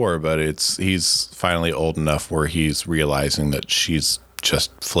before, but he's finally old enough where he's realizing that she's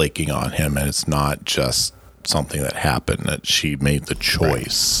just flaking on him, and it's not just something that happened, that she made the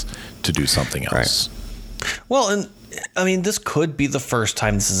choice to do something else. Right. Well, and I mean, this could be the first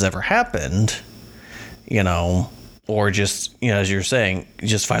time this has ever happened, or just, as you're saying,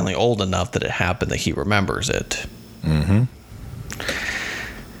 just finally old enough that it happened that he remembers it. Mm-hmm.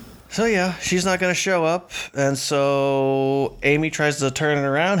 So yeah, she's not going to show up, and so Amy tries to turn it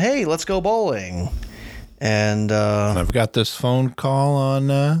around. Hey, let's go bowling. And I've got this phone call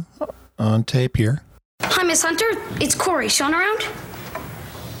on tape here. Hi, Miss Hunter. It's Corey. Sean around?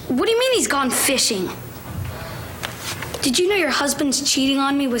 What do you mean he's gone fishing? Did you know your husband's cheating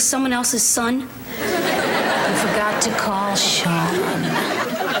on me with someone else's son? You forgot to call Sean.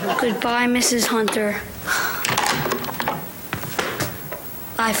 Goodbye, Mrs. Hunter.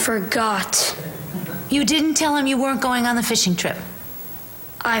 I forgot. You didn't tell him you weren't going on the fishing trip.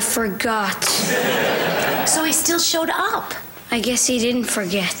 I forgot. So he still showed up. I guess he didn't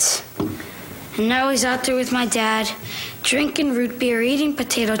forget. And now he's out there with my dad, drinking root beer, eating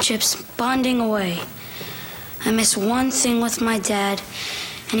potato chips, bonding away. I miss one thing with my dad,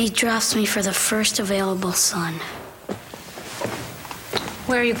 and he drops me for the first available sun.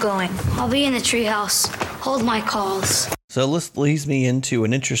 Where are you going? I'll be in the treehouse. Hold my calls. So this leads me into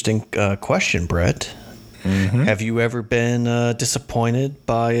an interesting question, Brett. Mm-hmm. Have you ever been disappointed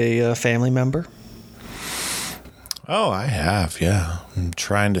by a family member? Oh, I have, yeah. I'm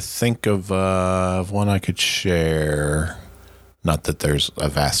trying to think of one I could share. Not that there's a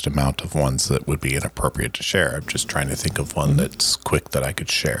vast amount of ones that would be inappropriate to share. I'm just trying to think of one that's quick that I could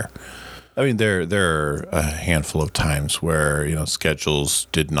share. I mean, there are a handful of times where, schedules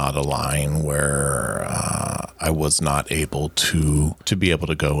did not align, where I was not able to be able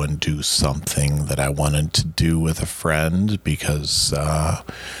to go and do something that I wanted to do with a friend because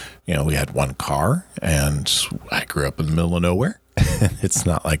we had one car, and I grew up in the middle of nowhere. It's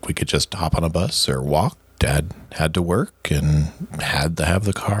not like we could just hop on a bus or walk Dad had to work and had to have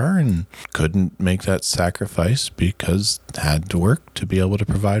the car and couldn't make that sacrifice because had to work to be able to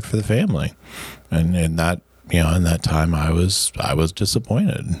provide for the family. And in that, in that time, I was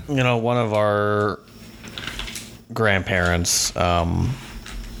disappointed. One of our grandparents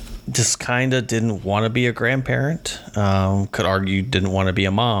just kind of didn't want to be a grandparent. Could argue didn't want to be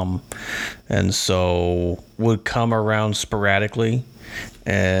a mom, and so would come around sporadically,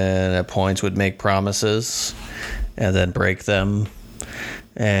 and at points would make promises and then break them.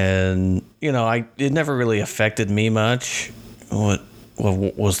 And it never really affected me much. What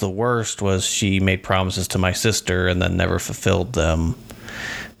was the worst was she made promises to my sister and then never fulfilled them.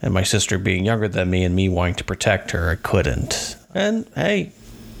 And my sister being younger than me and me wanting to protect her, I couldn't. And hey,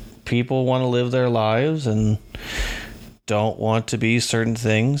 people want to live their lives and don't want to be certain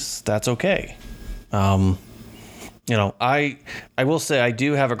things. That's okay. I will say I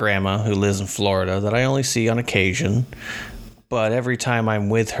do have a grandma who lives in Florida that I only see on occasion, but every time I'm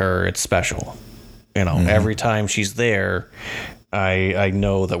with her, it's special. Every time she's there, I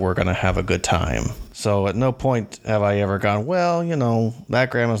know that we're going to have a good time. So at no point have I ever gone, well, that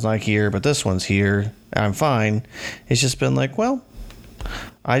grandma's not here, but this one's here. I'm fine. It's just been like, well,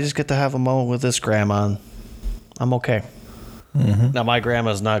 I just get to have a moment with this grandma. I'm okay. Mm-hmm. Now, my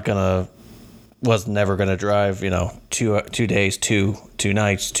grandma's was never going to drive, 2 days, two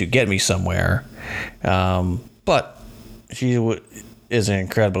nights to get me somewhere. But she is an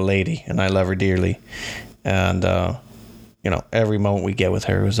incredible lady, and I love her dearly. And, every moment we get with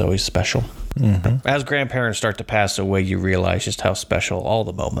her is always special. Mm-hmm. As grandparents start to pass away, you realize just how special all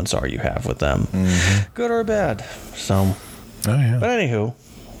the moments are you have with them, good or bad. So, but anywho,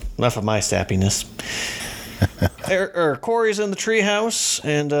 enough of my sappiness. Corey's in the treehouse,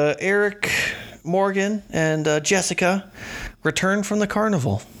 and Eric, Morgan, and Jessica return from the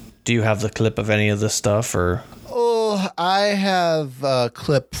carnival. Do you have the clip of any of this stuff, or? Oh, I have a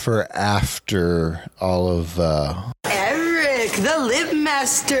clip for after all of Eric, the lip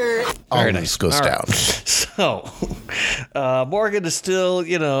master. All this goes down. Right. So, Morgan is still,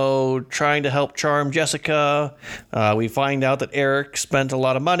 trying to help charm Jessica. We find out that Eric spent a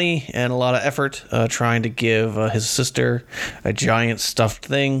lot of money and a lot of effort trying to give his sister a giant stuffed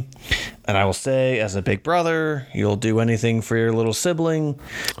thing. And I will say, as a big brother, you'll do anything for your little sibling.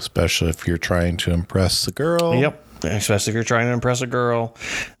 Especially if you're trying to impress the girl. Yep. Especially if you're trying to impress a girl.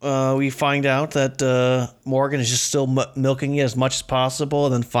 We find out that Morgan is just still milking it as much as possible.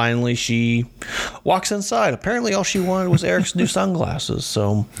 And then finally she walks inside. Apparently all she wanted was Eric's new sunglasses.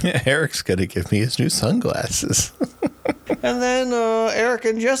 So yeah, Eric's going to give me his new sunglasses. And then Eric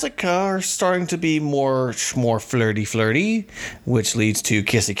and Jessica are starting to be more flirty, which leads to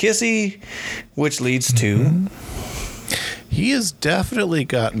kissy, which leads to... He has definitely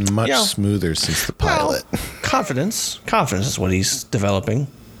gotten much smoother since the pilot. Well, confidence is what he's developing.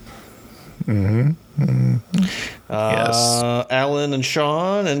 Mm-hmm. Mm-hmm. Yes. Alan and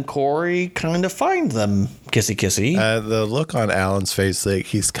Sean and Corey kind of find them kissy. The look on Alan's face, like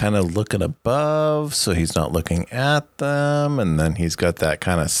he's kind of looking above, so he's not looking at them. And then he's got that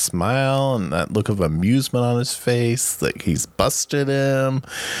kind of smile and that look of amusement on his face, like he's busted him.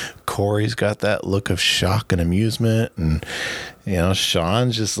 Corey's got that look of shock and amusement. And,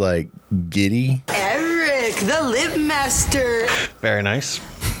 Sean's just like giddy. Eric, the lip master. Very nice.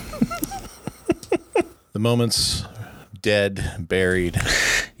 The moment's dead, buried.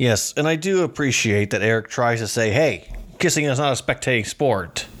 Yes, and I do appreciate that Eric tries to say, hey, kissing is not a spectating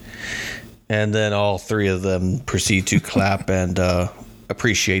sport. And then all three of them proceed to clap and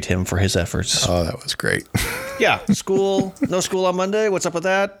appreciate him for his efforts. Oh, that was great. Yeah, no school on Monday. What's up with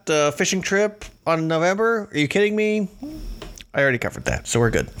that? Fishing trip on November? Are you kidding me? I already covered that, so we're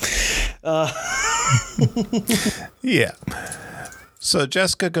good. Yeah. So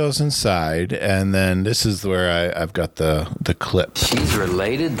Jessica goes inside, and then this is where I've got the clip. She's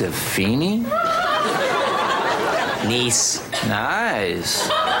related to Feeney? Niece. Nice.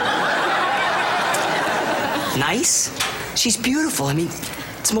 Nice? She's beautiful. I mean,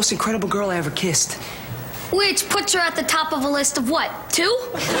 it's the most incredible girl I ever kissed. Which puts her at the top of a list of what, 2?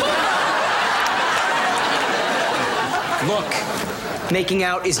 Look, making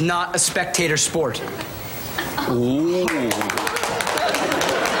out is not a spectator sport. Ooh.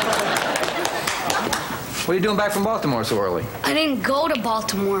 What are you doing back from Baltimore so early? I didn't go to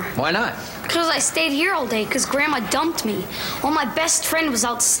Baltimore. Why not? Because I stayed here all day because Grandma dumped me. Well, my best friend was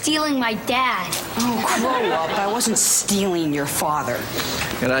out stealing my dad. Oh, grow up. I wasn't stealing your father.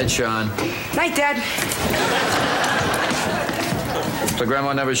 Good night, Sean. Night, Dad. So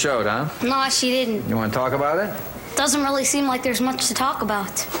Grandma never showed, huh? No, she didn't. You want to talk about it? Doesn't really seem like there's much to talk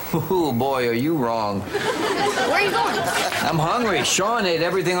about. Ooh, boy, are you wrong. Where are you going? I'm hungry. Sean ate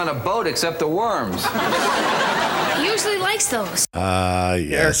everything on a boat except the worms. He usually likes those. Eric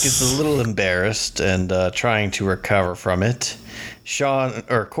Yes. is a little embarrassed and trying to recover from it.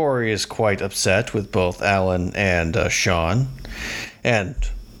 Corey is quite upset with both Alan and Sean and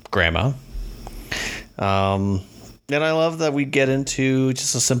Grandma. And I love that we get into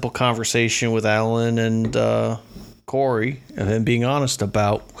just a simple conversation with Alan and Corey and him being honest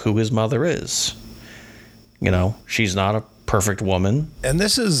about who his mother is. You know, she's not a perfect woman. And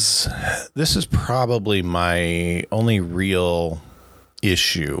this is probably my only real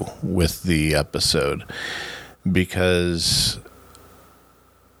issue with the episode, because,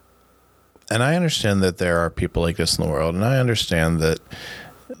 and I understand that there are people like this in the world, and I understand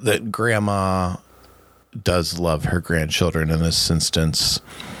that Grandma does love her grandchildren in this instance,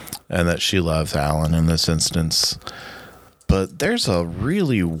 and that she loves Alan in this instance, but there's a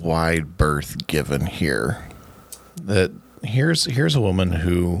really wide berth given here. That here's a woman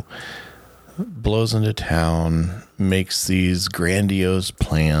who blows into town, makes these grandiose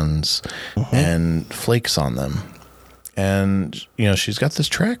plans, and flakes on them. And, you know, she's got this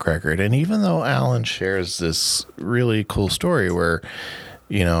track record. And even though Alan shares this really cool story where,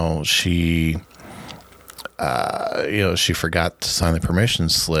 you know, she forgot to sign the permission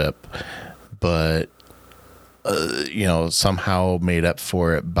slip, but, somehow made up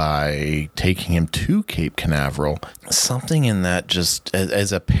for it by taking him to Cape Canaveral. Something in that, just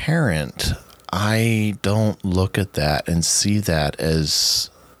as a parent, I don't look at that and see that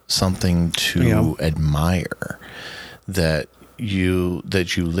as something to admire. That you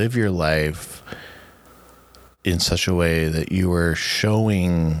live your life in such a way that you are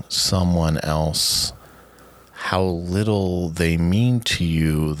showing someone else how little they mean to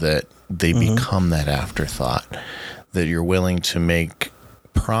you, that they become that afterthought, that you're willing to make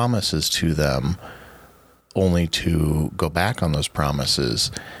promises to them only to go back on those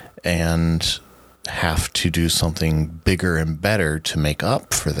promises and have to do something bigger and better to make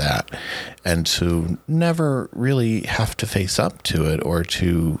up for that, and to never really have to face up to it or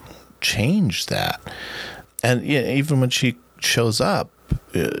to change that. And even when she shows up,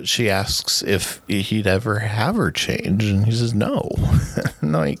 she asks if he'd ever have her change, and he says no.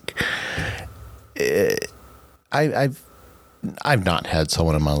 Like, I've not had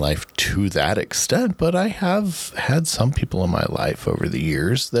someone in my life to that extent, but I have had some people in my life over the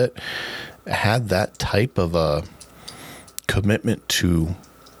years that had that type of a commitment to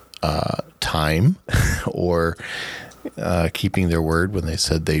time or keeping their word when they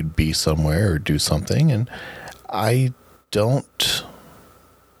said they'd be somewhere or do something. And I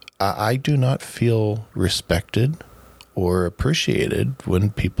do not feel respected or appreciated when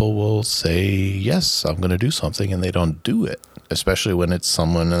people will say, yes, I'm going to do something, and they don't do it, especially when it's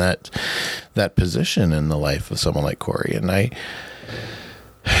someone in that position in the life of someone like Corey. And I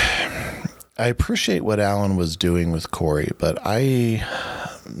appreciate what Alan was doing with Corey, but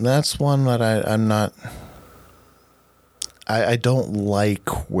that's one that I'm not, I don't like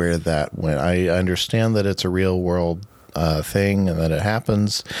where that went. I understand that it's a real world thing and that it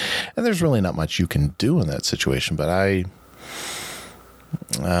happens, and there's really not much you can do in that situation, but I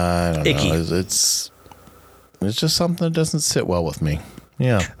don't know. It's just something that doesn't sit well with me.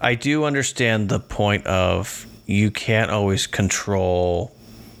 Yeah. I do understand the point of you can't always control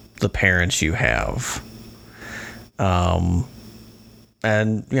the parents you have. And,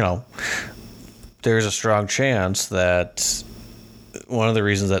 there's a strong chance that one of the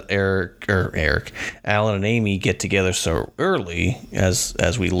reasons that Alan and Amy get together so early,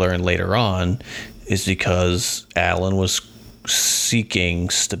 as we learn later on, is because Alan was seeking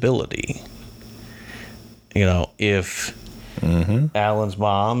stability. If Alan's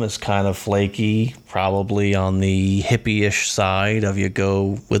mom is kind of flaky, probably on the hippie-ish side of you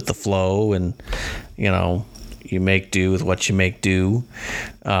go with the flow and, you make do with what you make do.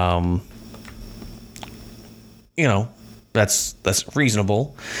 That's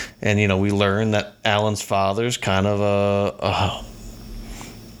reasonable. And, we learn that Alan's father's kind of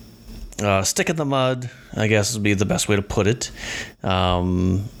a stick in the mud, I guess would be the best way to put it.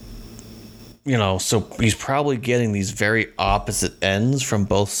 So he's probably getting these very opposite ends from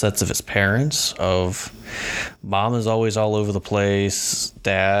both sets of his parents. Of mom is always all over the place,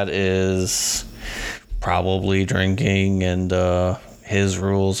 dad is probably drinking, and his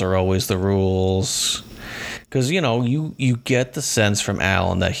rules are always the rules. Because, you get the sense from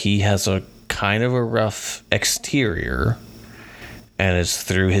Alan that he has a kind of a rough exterior, and it's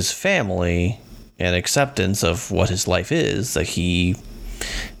through his family and acceptance of what his life is that he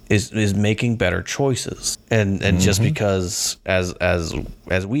is making better choices. And just because as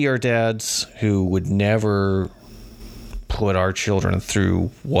we are dads who would never put our children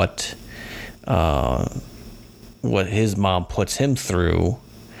through what his mom puts him through,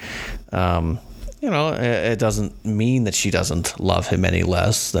 it doesn't mean that she doesn't love him any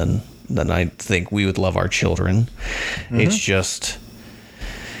less than I think we would love our children. It's just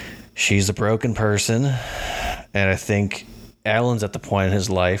she's a broken person, and I think Alan's at the point in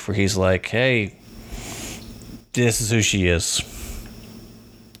his life where he's like, hey, this is who she is,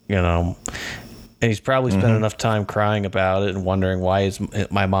 and he's probably spent enough time crying about it and wondering why is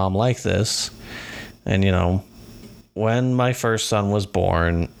my mom like this. And when my first son was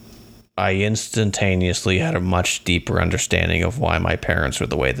born, I instantaneously had a much deeper understanding of why my parents were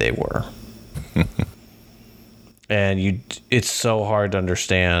the way they were. And it's so hard to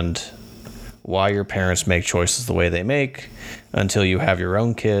understand why your parents make choices the way they make until you have your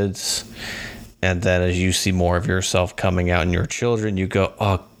own kids. And then as you see more of yourself coming out in your children, you go,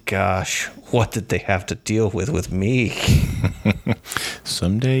 oh gosh, what did they have to deal with me?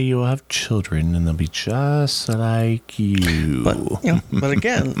 Someday you'll have children and they'll be just like you. But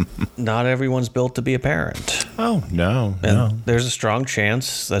again, not everyone's built to be a parent. Oh, no. There's a strong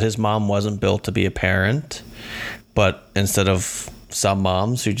chance that his mom wasn't built to be a parent. But instead of some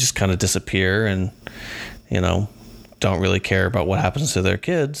moms who just kind of disappear and, don't really care about what happens to their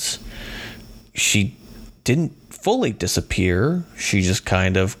kids, she didn't fully disappear. She just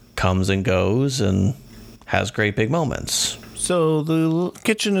kind of comes and goes and has great big moments. So the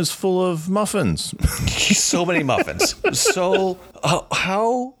kitchen is full of muffins. So many muffins. So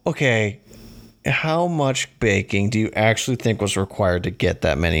how much baking do you actually think was required to get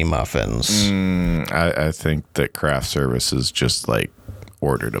that many muffins? I think that craft services just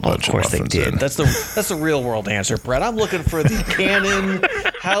ordered a bunch of muffins. Of course they did. That's the real world answer, Brett. I'm looking for the canon.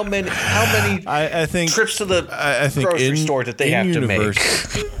 How many I think trips to the grocery store did they have to make?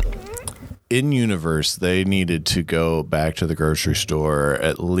 In universe, they needed to go back to the grocery store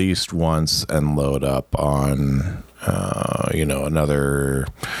at least once and load up on, another,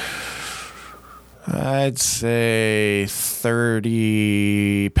 I'd say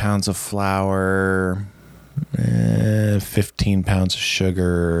 30 pounds of flour, 15 pounds of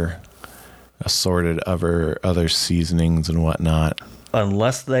sugar, assorted other seasonings and whatnot.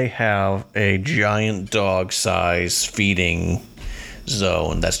 Unless they have a giant dog size feeding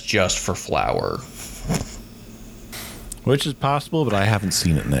zone that's just for flour. Which is possible, but I haven't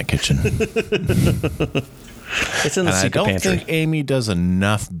seen it in that kitchen. It's in the secret pantry. I don't think Amy does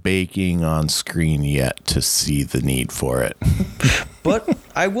enough baking on screen yet to see the need for it. But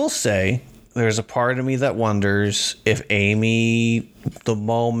I will say, there's a part of me that wonders if Amy, the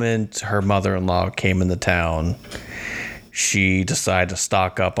moment her mother-in-law came into town, she decided to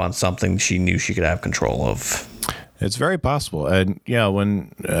stock up on something she knew she could have control of. It's very possible. And yeah, when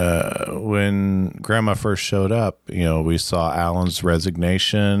Grandma first showed up, we saw Alan's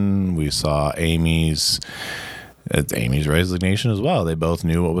resignation. We saw Amy's resignation as well. They both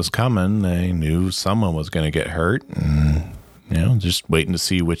knew what was coming. They knew someone was going to get hurt, and just waiting to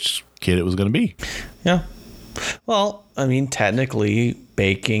see which kid it was going to be. Yeah. Well, I mean, technically,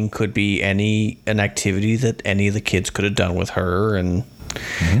 baking could be an activity that any of the kids could have done with her, and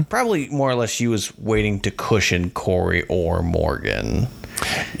probably more or less she was waiting to cushion Corey or Morgan.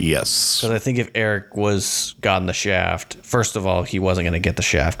 Yes. Because I think if Eric gotten the shaft, first of all, he wasn't going to get the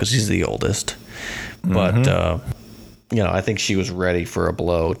shaft because he's the oldest. But, I think she was ready for a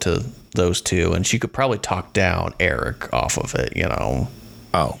blow to those two, and she could probably talk down Eric off of it,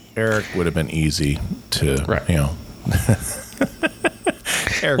 Oh, Eric would have been easy to, right.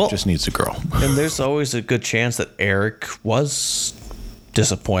 Eric just needs a girl. And there's always a good chance that Eric was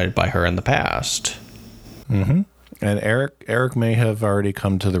disappointed by her in the past. Mm-hmm. And Eric may have already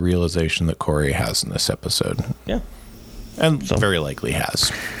come to the realization that Corey has in this episode. Yeah. And very likely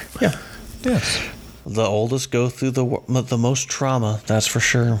has. Yeah. Yes. The oldest go through the most trauma, that's for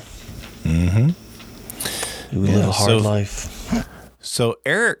sure. Mm-hmm. We live a hard life. So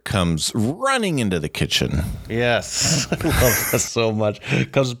Eric comes running into the kitchen. Yes. I love that so much.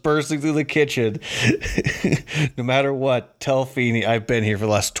 Comes bursting through the kitchen. No matter what, tell Feeney I've been here for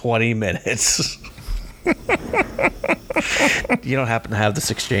the last 20 minutes. You don't happen to have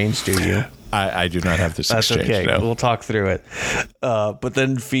this exchange, do you? I do not have this exchange. That's okay. No. We'll talk through it. But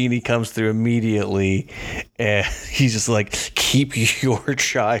then Feeney comes through immediately, and he's just like, keep your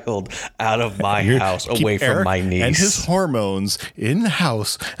child out of my house, away from Eric my niece. And his hormones in the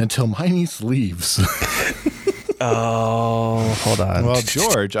house until my niece leaves. Oh, hold on. Well,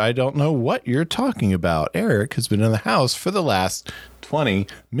 George, I don't know what you're talking about. Eric has been in the house for the last 20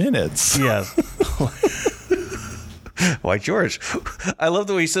 minutes. Yes. Why, George? I love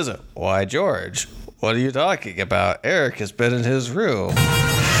the way he says it. Why, George? What are you talking about? Eric has been in his room.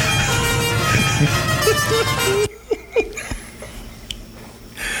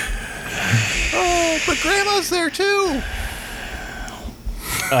 Oh, but Grandma's there too.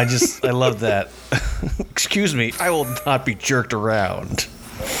 I love that. Excuse me, I will not be jerked around.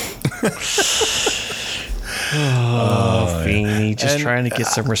 Feeney, just trying to get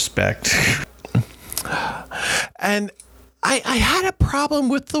some respect. And I had a problem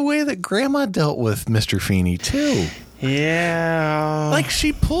with the way that Grandma dealt with Mr. Feeney too. Yeah. Like,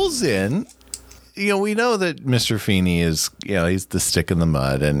 she pulls in. We know that Mr. Feeney is, he's the stick in the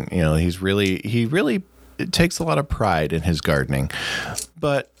mud, and, he really takes a lot of pride in his gardening.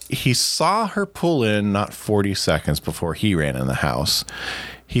 But he saw her pull in not 40 seconds before he ran in the house.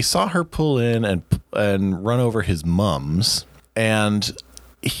 He saw her pull in and run over his mums, and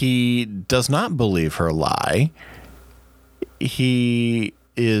he does not believe her lie. He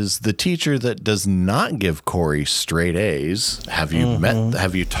is the teacher that does not give Corey straight A's. Have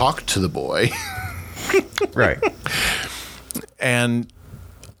you talked to the boy? Right. And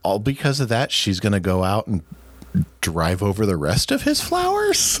all because of that, she's going to go out and drive over the rest of his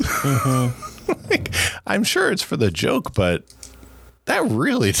flowers. Like, I'm sure it's for the joke, but that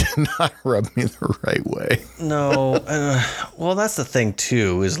really did not rub me the right way. No. Well, that's the thing,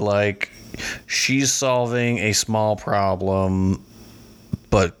 too, is like she's solving a small problem,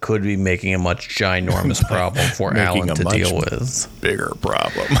 but could be making a much ginormous problem for Alan to deal with. Bigger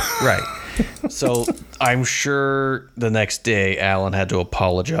problem. Right. So I'm sure the next day Alan had to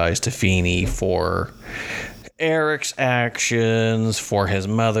apologize to Feeney for Eric's actions, for his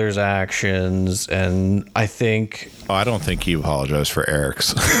mother's actions, and I don't think he apologized for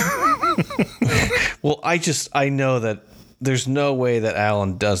Eric's. Well, I know that there's no way that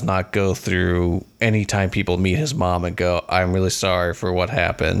Alan does not go through any time people meet his mom and go, I'm really sorry for what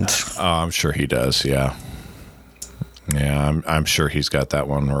happened. Oh, I'm sure he does. Yeah. Yeah, I'm sure he's got that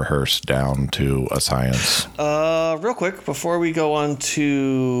one rehearsed down to a science. Real quick, before we go on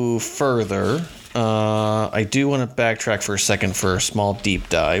to further, I do want to backtrack for a second for a small deep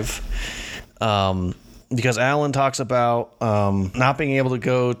dive. Because Alan talks about not being able to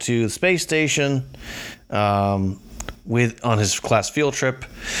go to the space station on his class field trip,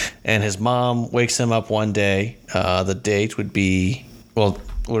 and his mom wakes him up one day. The date would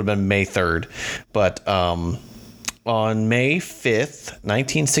have been May 3rd, but on May 5th,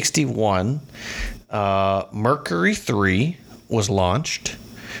 1961, Mercury 3 was launched,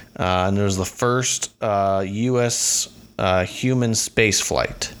 and it was the first U.S. Human space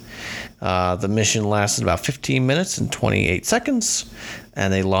flight. The mission lasted about 15 minutes and 28 seconds,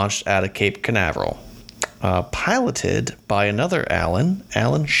 and they launched out of Cape Canaveral, piloted by another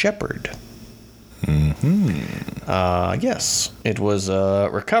Alan Shepard. Yes, it was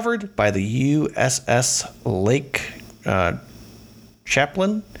recovered by the USS Lake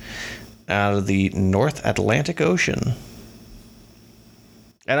Champlain out of the North Atlantic Ocean.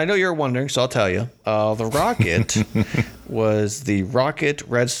 And I know you're wondering, so I'll tell you. The rocket was the Rocket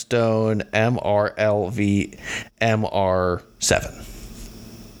Redstone MRLV MR7.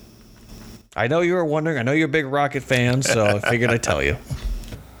 I know you were wondering. I know you're a big rocket fan, so I figured I'd tell you.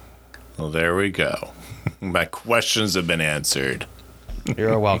 Well, there we go. My questions have been answered.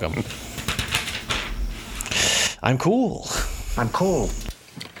 You're welcome. I'm cool.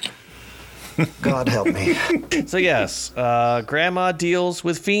 God help me. So yes, Grandma deals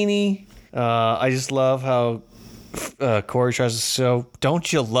with Feeney. I just love how Corey tries to show,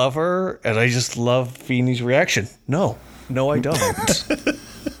 don't you love her? And I just love Feeney's reaction. No, I don't.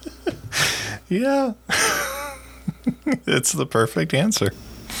 Yeah. It's the perfect answer.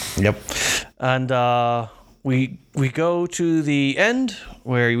 Yep. And we go to the end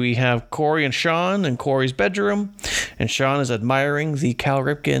where we have Corey and Sean in Corey's bedroom, and Sean is admiring the Cal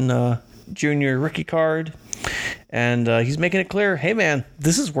Ripken Junior rookie card, and he's making it clear, hey man,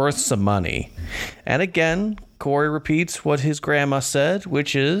 this is worth some money. And again, Corey repeats what his grandma said,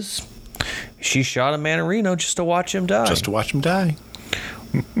 which is she shot a man in Reno just to watch him die.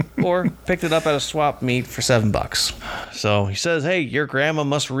 Or picked it up at a swap meet for $7. So he says, hey, your grandma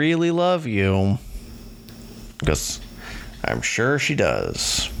must really love you, because I'm sure she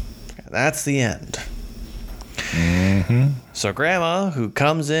does. And that's the end. So Grandma, who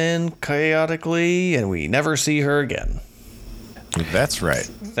comes in chaotically, and we never see her again. That's right.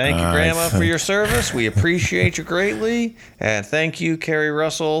 Thank you, Grandma, for your service. We appreciate you greatly. And thank you, Carrie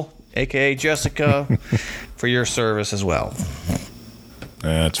Russell, a.k.a. Jessica, for your service as well.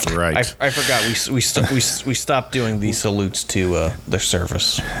 That's right. I forgot. We stopped doing the salutes to their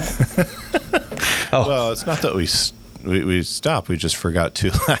service. Well, it's not that we stopped. We just forgot to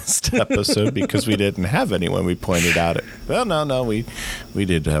last episode because we didn't have any when we pointed out it. Well, no, we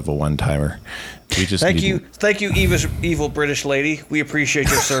did have a one-timer. We just thank you, evil British lady. We appreciate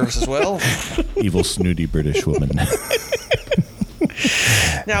your service as well. Evil, snooty British woman.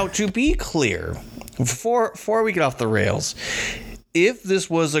 Now, to be clear, before we get off the rails, if this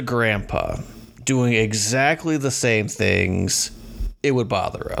was a grandpa doing exactly the same things, it would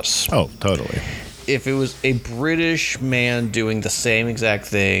bother us. Oh, totally. If it was a British man doing the same exact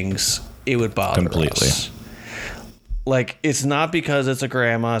things, it would bother us. Like, it's not because it's a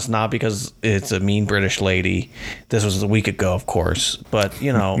grandma. It's not because it's a mean British lady. This was a week ago, of course. But,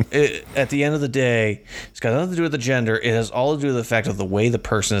 you know, at the end of the day, it's got nothing to do with the gender. It has all to do with the fact of the way the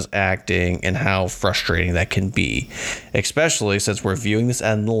person is acting and how frustrating that can be. Especially since we're viewing this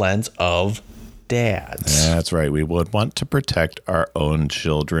in the lens of dads. That's right. We would want to protect our own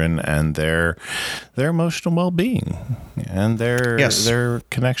children and their emotional well-being and their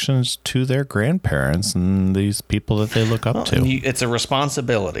connections to their grandparents and these people that they look up to. It's a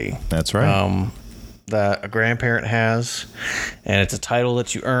responsibility. That's right. That a grandparent has, and it's a title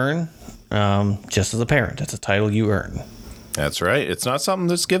that you earn just as a parent. It's a title you earn. That's right. It's not something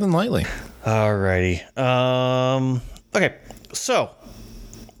that's given lightly. Alrighty. Okay. So,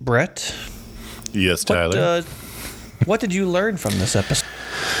 Brett. Yes, Tyler. What did you learn from this episode?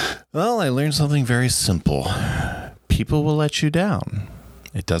 Well, I learned something very simple. People will let you down.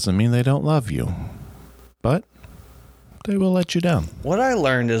 It doesn't mean they don't love you, but they will let you down. What I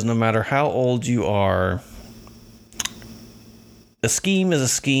learned is no matter how old you are, a scheme is a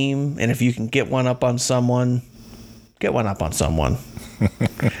scheme, and if you can get one up on someone, get one up on someone.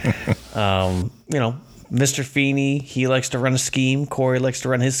 You know, Mr. Feeney, he likes to run a scheme. Corey likes to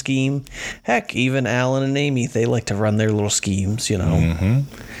run his scheme. Heck, even Alan and Amy, they like to run their little schemes, you know. Mm-hmm.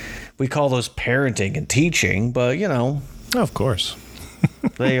 We call those parenting and teaching, but, you know. Of course.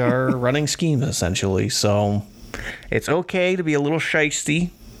 They are running schemes, essentially. So it's okay to be a little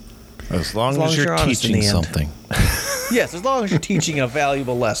shysty. As long as you're teaching something. Yes, as long as you're teaching a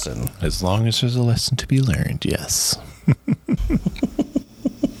valuable lesson. As long as there's a lesson to be learned, yes.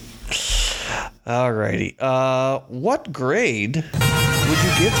 Alrighty. What grade would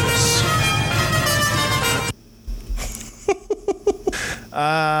you give this?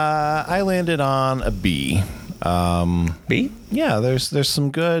 I landed on a B. B? Yeah, there's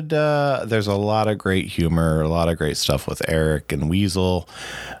some good. There's a lot of great humor, a lot of great stuff with Eric and Weasel.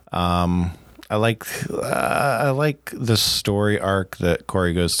 I like the story arc that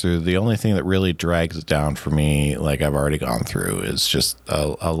Corey goes through. The only thing that really drags it down for me, like I've already gone through, is just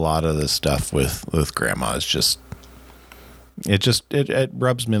a lot of the stuff with Grandma is just it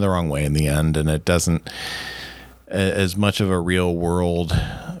rubs me the wrong way in the end, and it doesn't, as much of a real world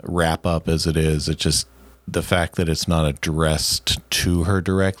wrap up as it is. It just, the fact that it's not addressed to her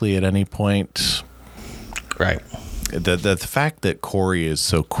directly at any point, right? The fact that Corey is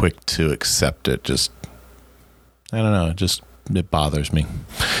so quick to accept it, just, I don't know, it bothers me.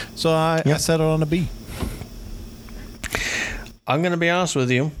 So I settled on a B. I'm going to be honest with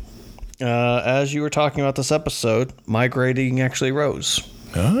you. As you were talking about this episode, my grading actually rose.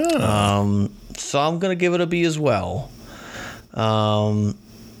 Oh. So I'm going to give it a B as well.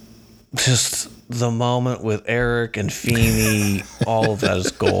 Just the moment with Eric and Feeney, all of that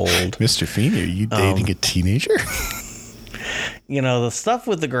is gold. Mr. Feeney, are you dating a teenager? You know, the stuff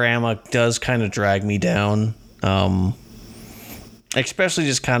with the grandma does kind of drag me down. Especially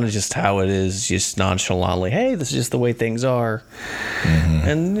just kind of just how it is, just nonchalantly. Hey, this is just the way things are. Mm-hmm.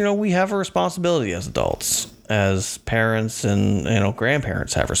 And, you know, we have a responsibility as adults, as parents, and, you know,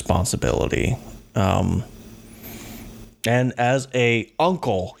 grandparents have responsibility. And as a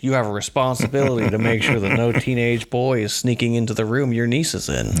uncle, you have a responsibility to make sure that no teenage boy is sneaking into the room your niece is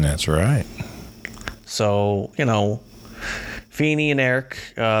in. That's right. So, you know, Feeney and Eric,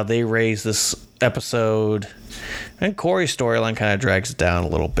 they raise this episode, and Corey's storyline kind of drags it down a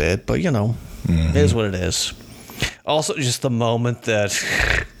little bit, but, you know, it is what it is. Also, just the moment that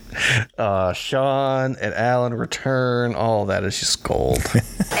Sean and Alan return, all of that is just gold.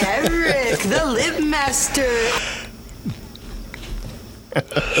 Eric, the lip master.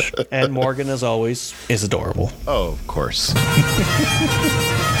 And Morgan, as always, is adorable. Oh, of course.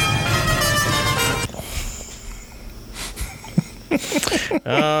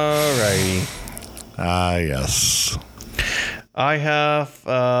 Alrighty. Yes. I have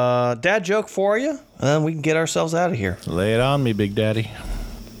a dad joke for you, and then we can get ourselves out of here. Lay it on me, Big Daddy.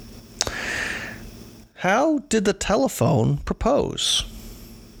 How did the telephone propose?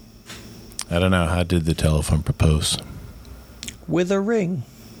 I don't know. How did the telephone propose? With a ring.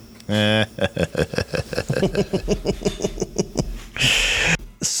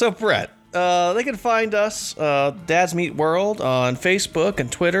 So, Brett, they can find us, Dads Meet World, on Facebook and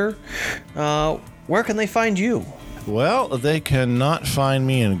Twitter. Where can they find you? Well, they cannot find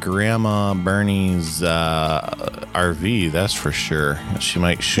me in Grandma Bernie's RV, that's for sure. She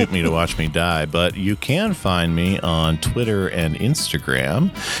might shoot me to watch me die, but you can find me on Twitter and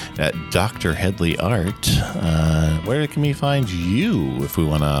Instagram at Dr. Headley Art. Where can we find you if we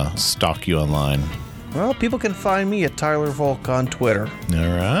want to stalk you online? Well, people can find me at Tyler Volk on Twitter.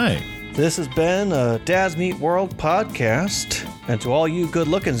 All right. This has been a Dads Meet World podcast. And to all you good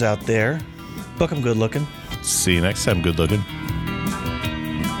lookins out there, book 'em good looking. See you next time, good looking.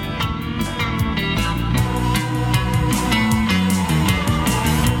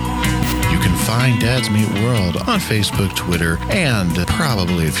 You can find Dads Meet World on Facebook, Twitter, and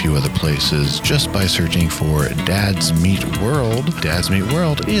probably a few other places just by searching for Dads Meet World. Dads Meet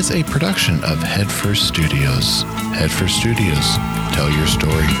World is a production of Headfirst Studios. Headfirst Studios. Tell your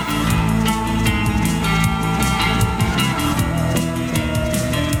story.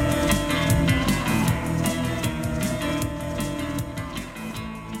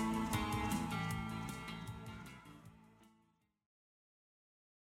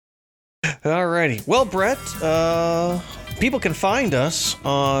 Alrighty. Well, Brett, people can find us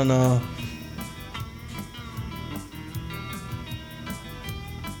on... Are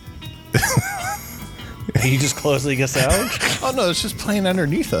you just closing us out? Oh, no, it's just playing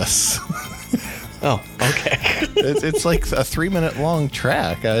underneath us. Oh, okay. It's like a 3-minute long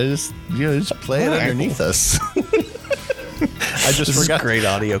track. I just play it underneath us. I just forgot. Great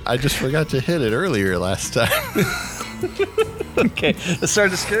audio. I just forgot to hit it earlier last time. Okay, it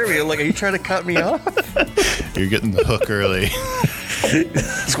started to scare me. Like, are you trying to cut me off? You're getting the hook early.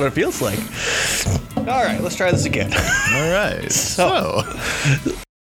 That's what it feels like. All right, let's try this again. All right. So.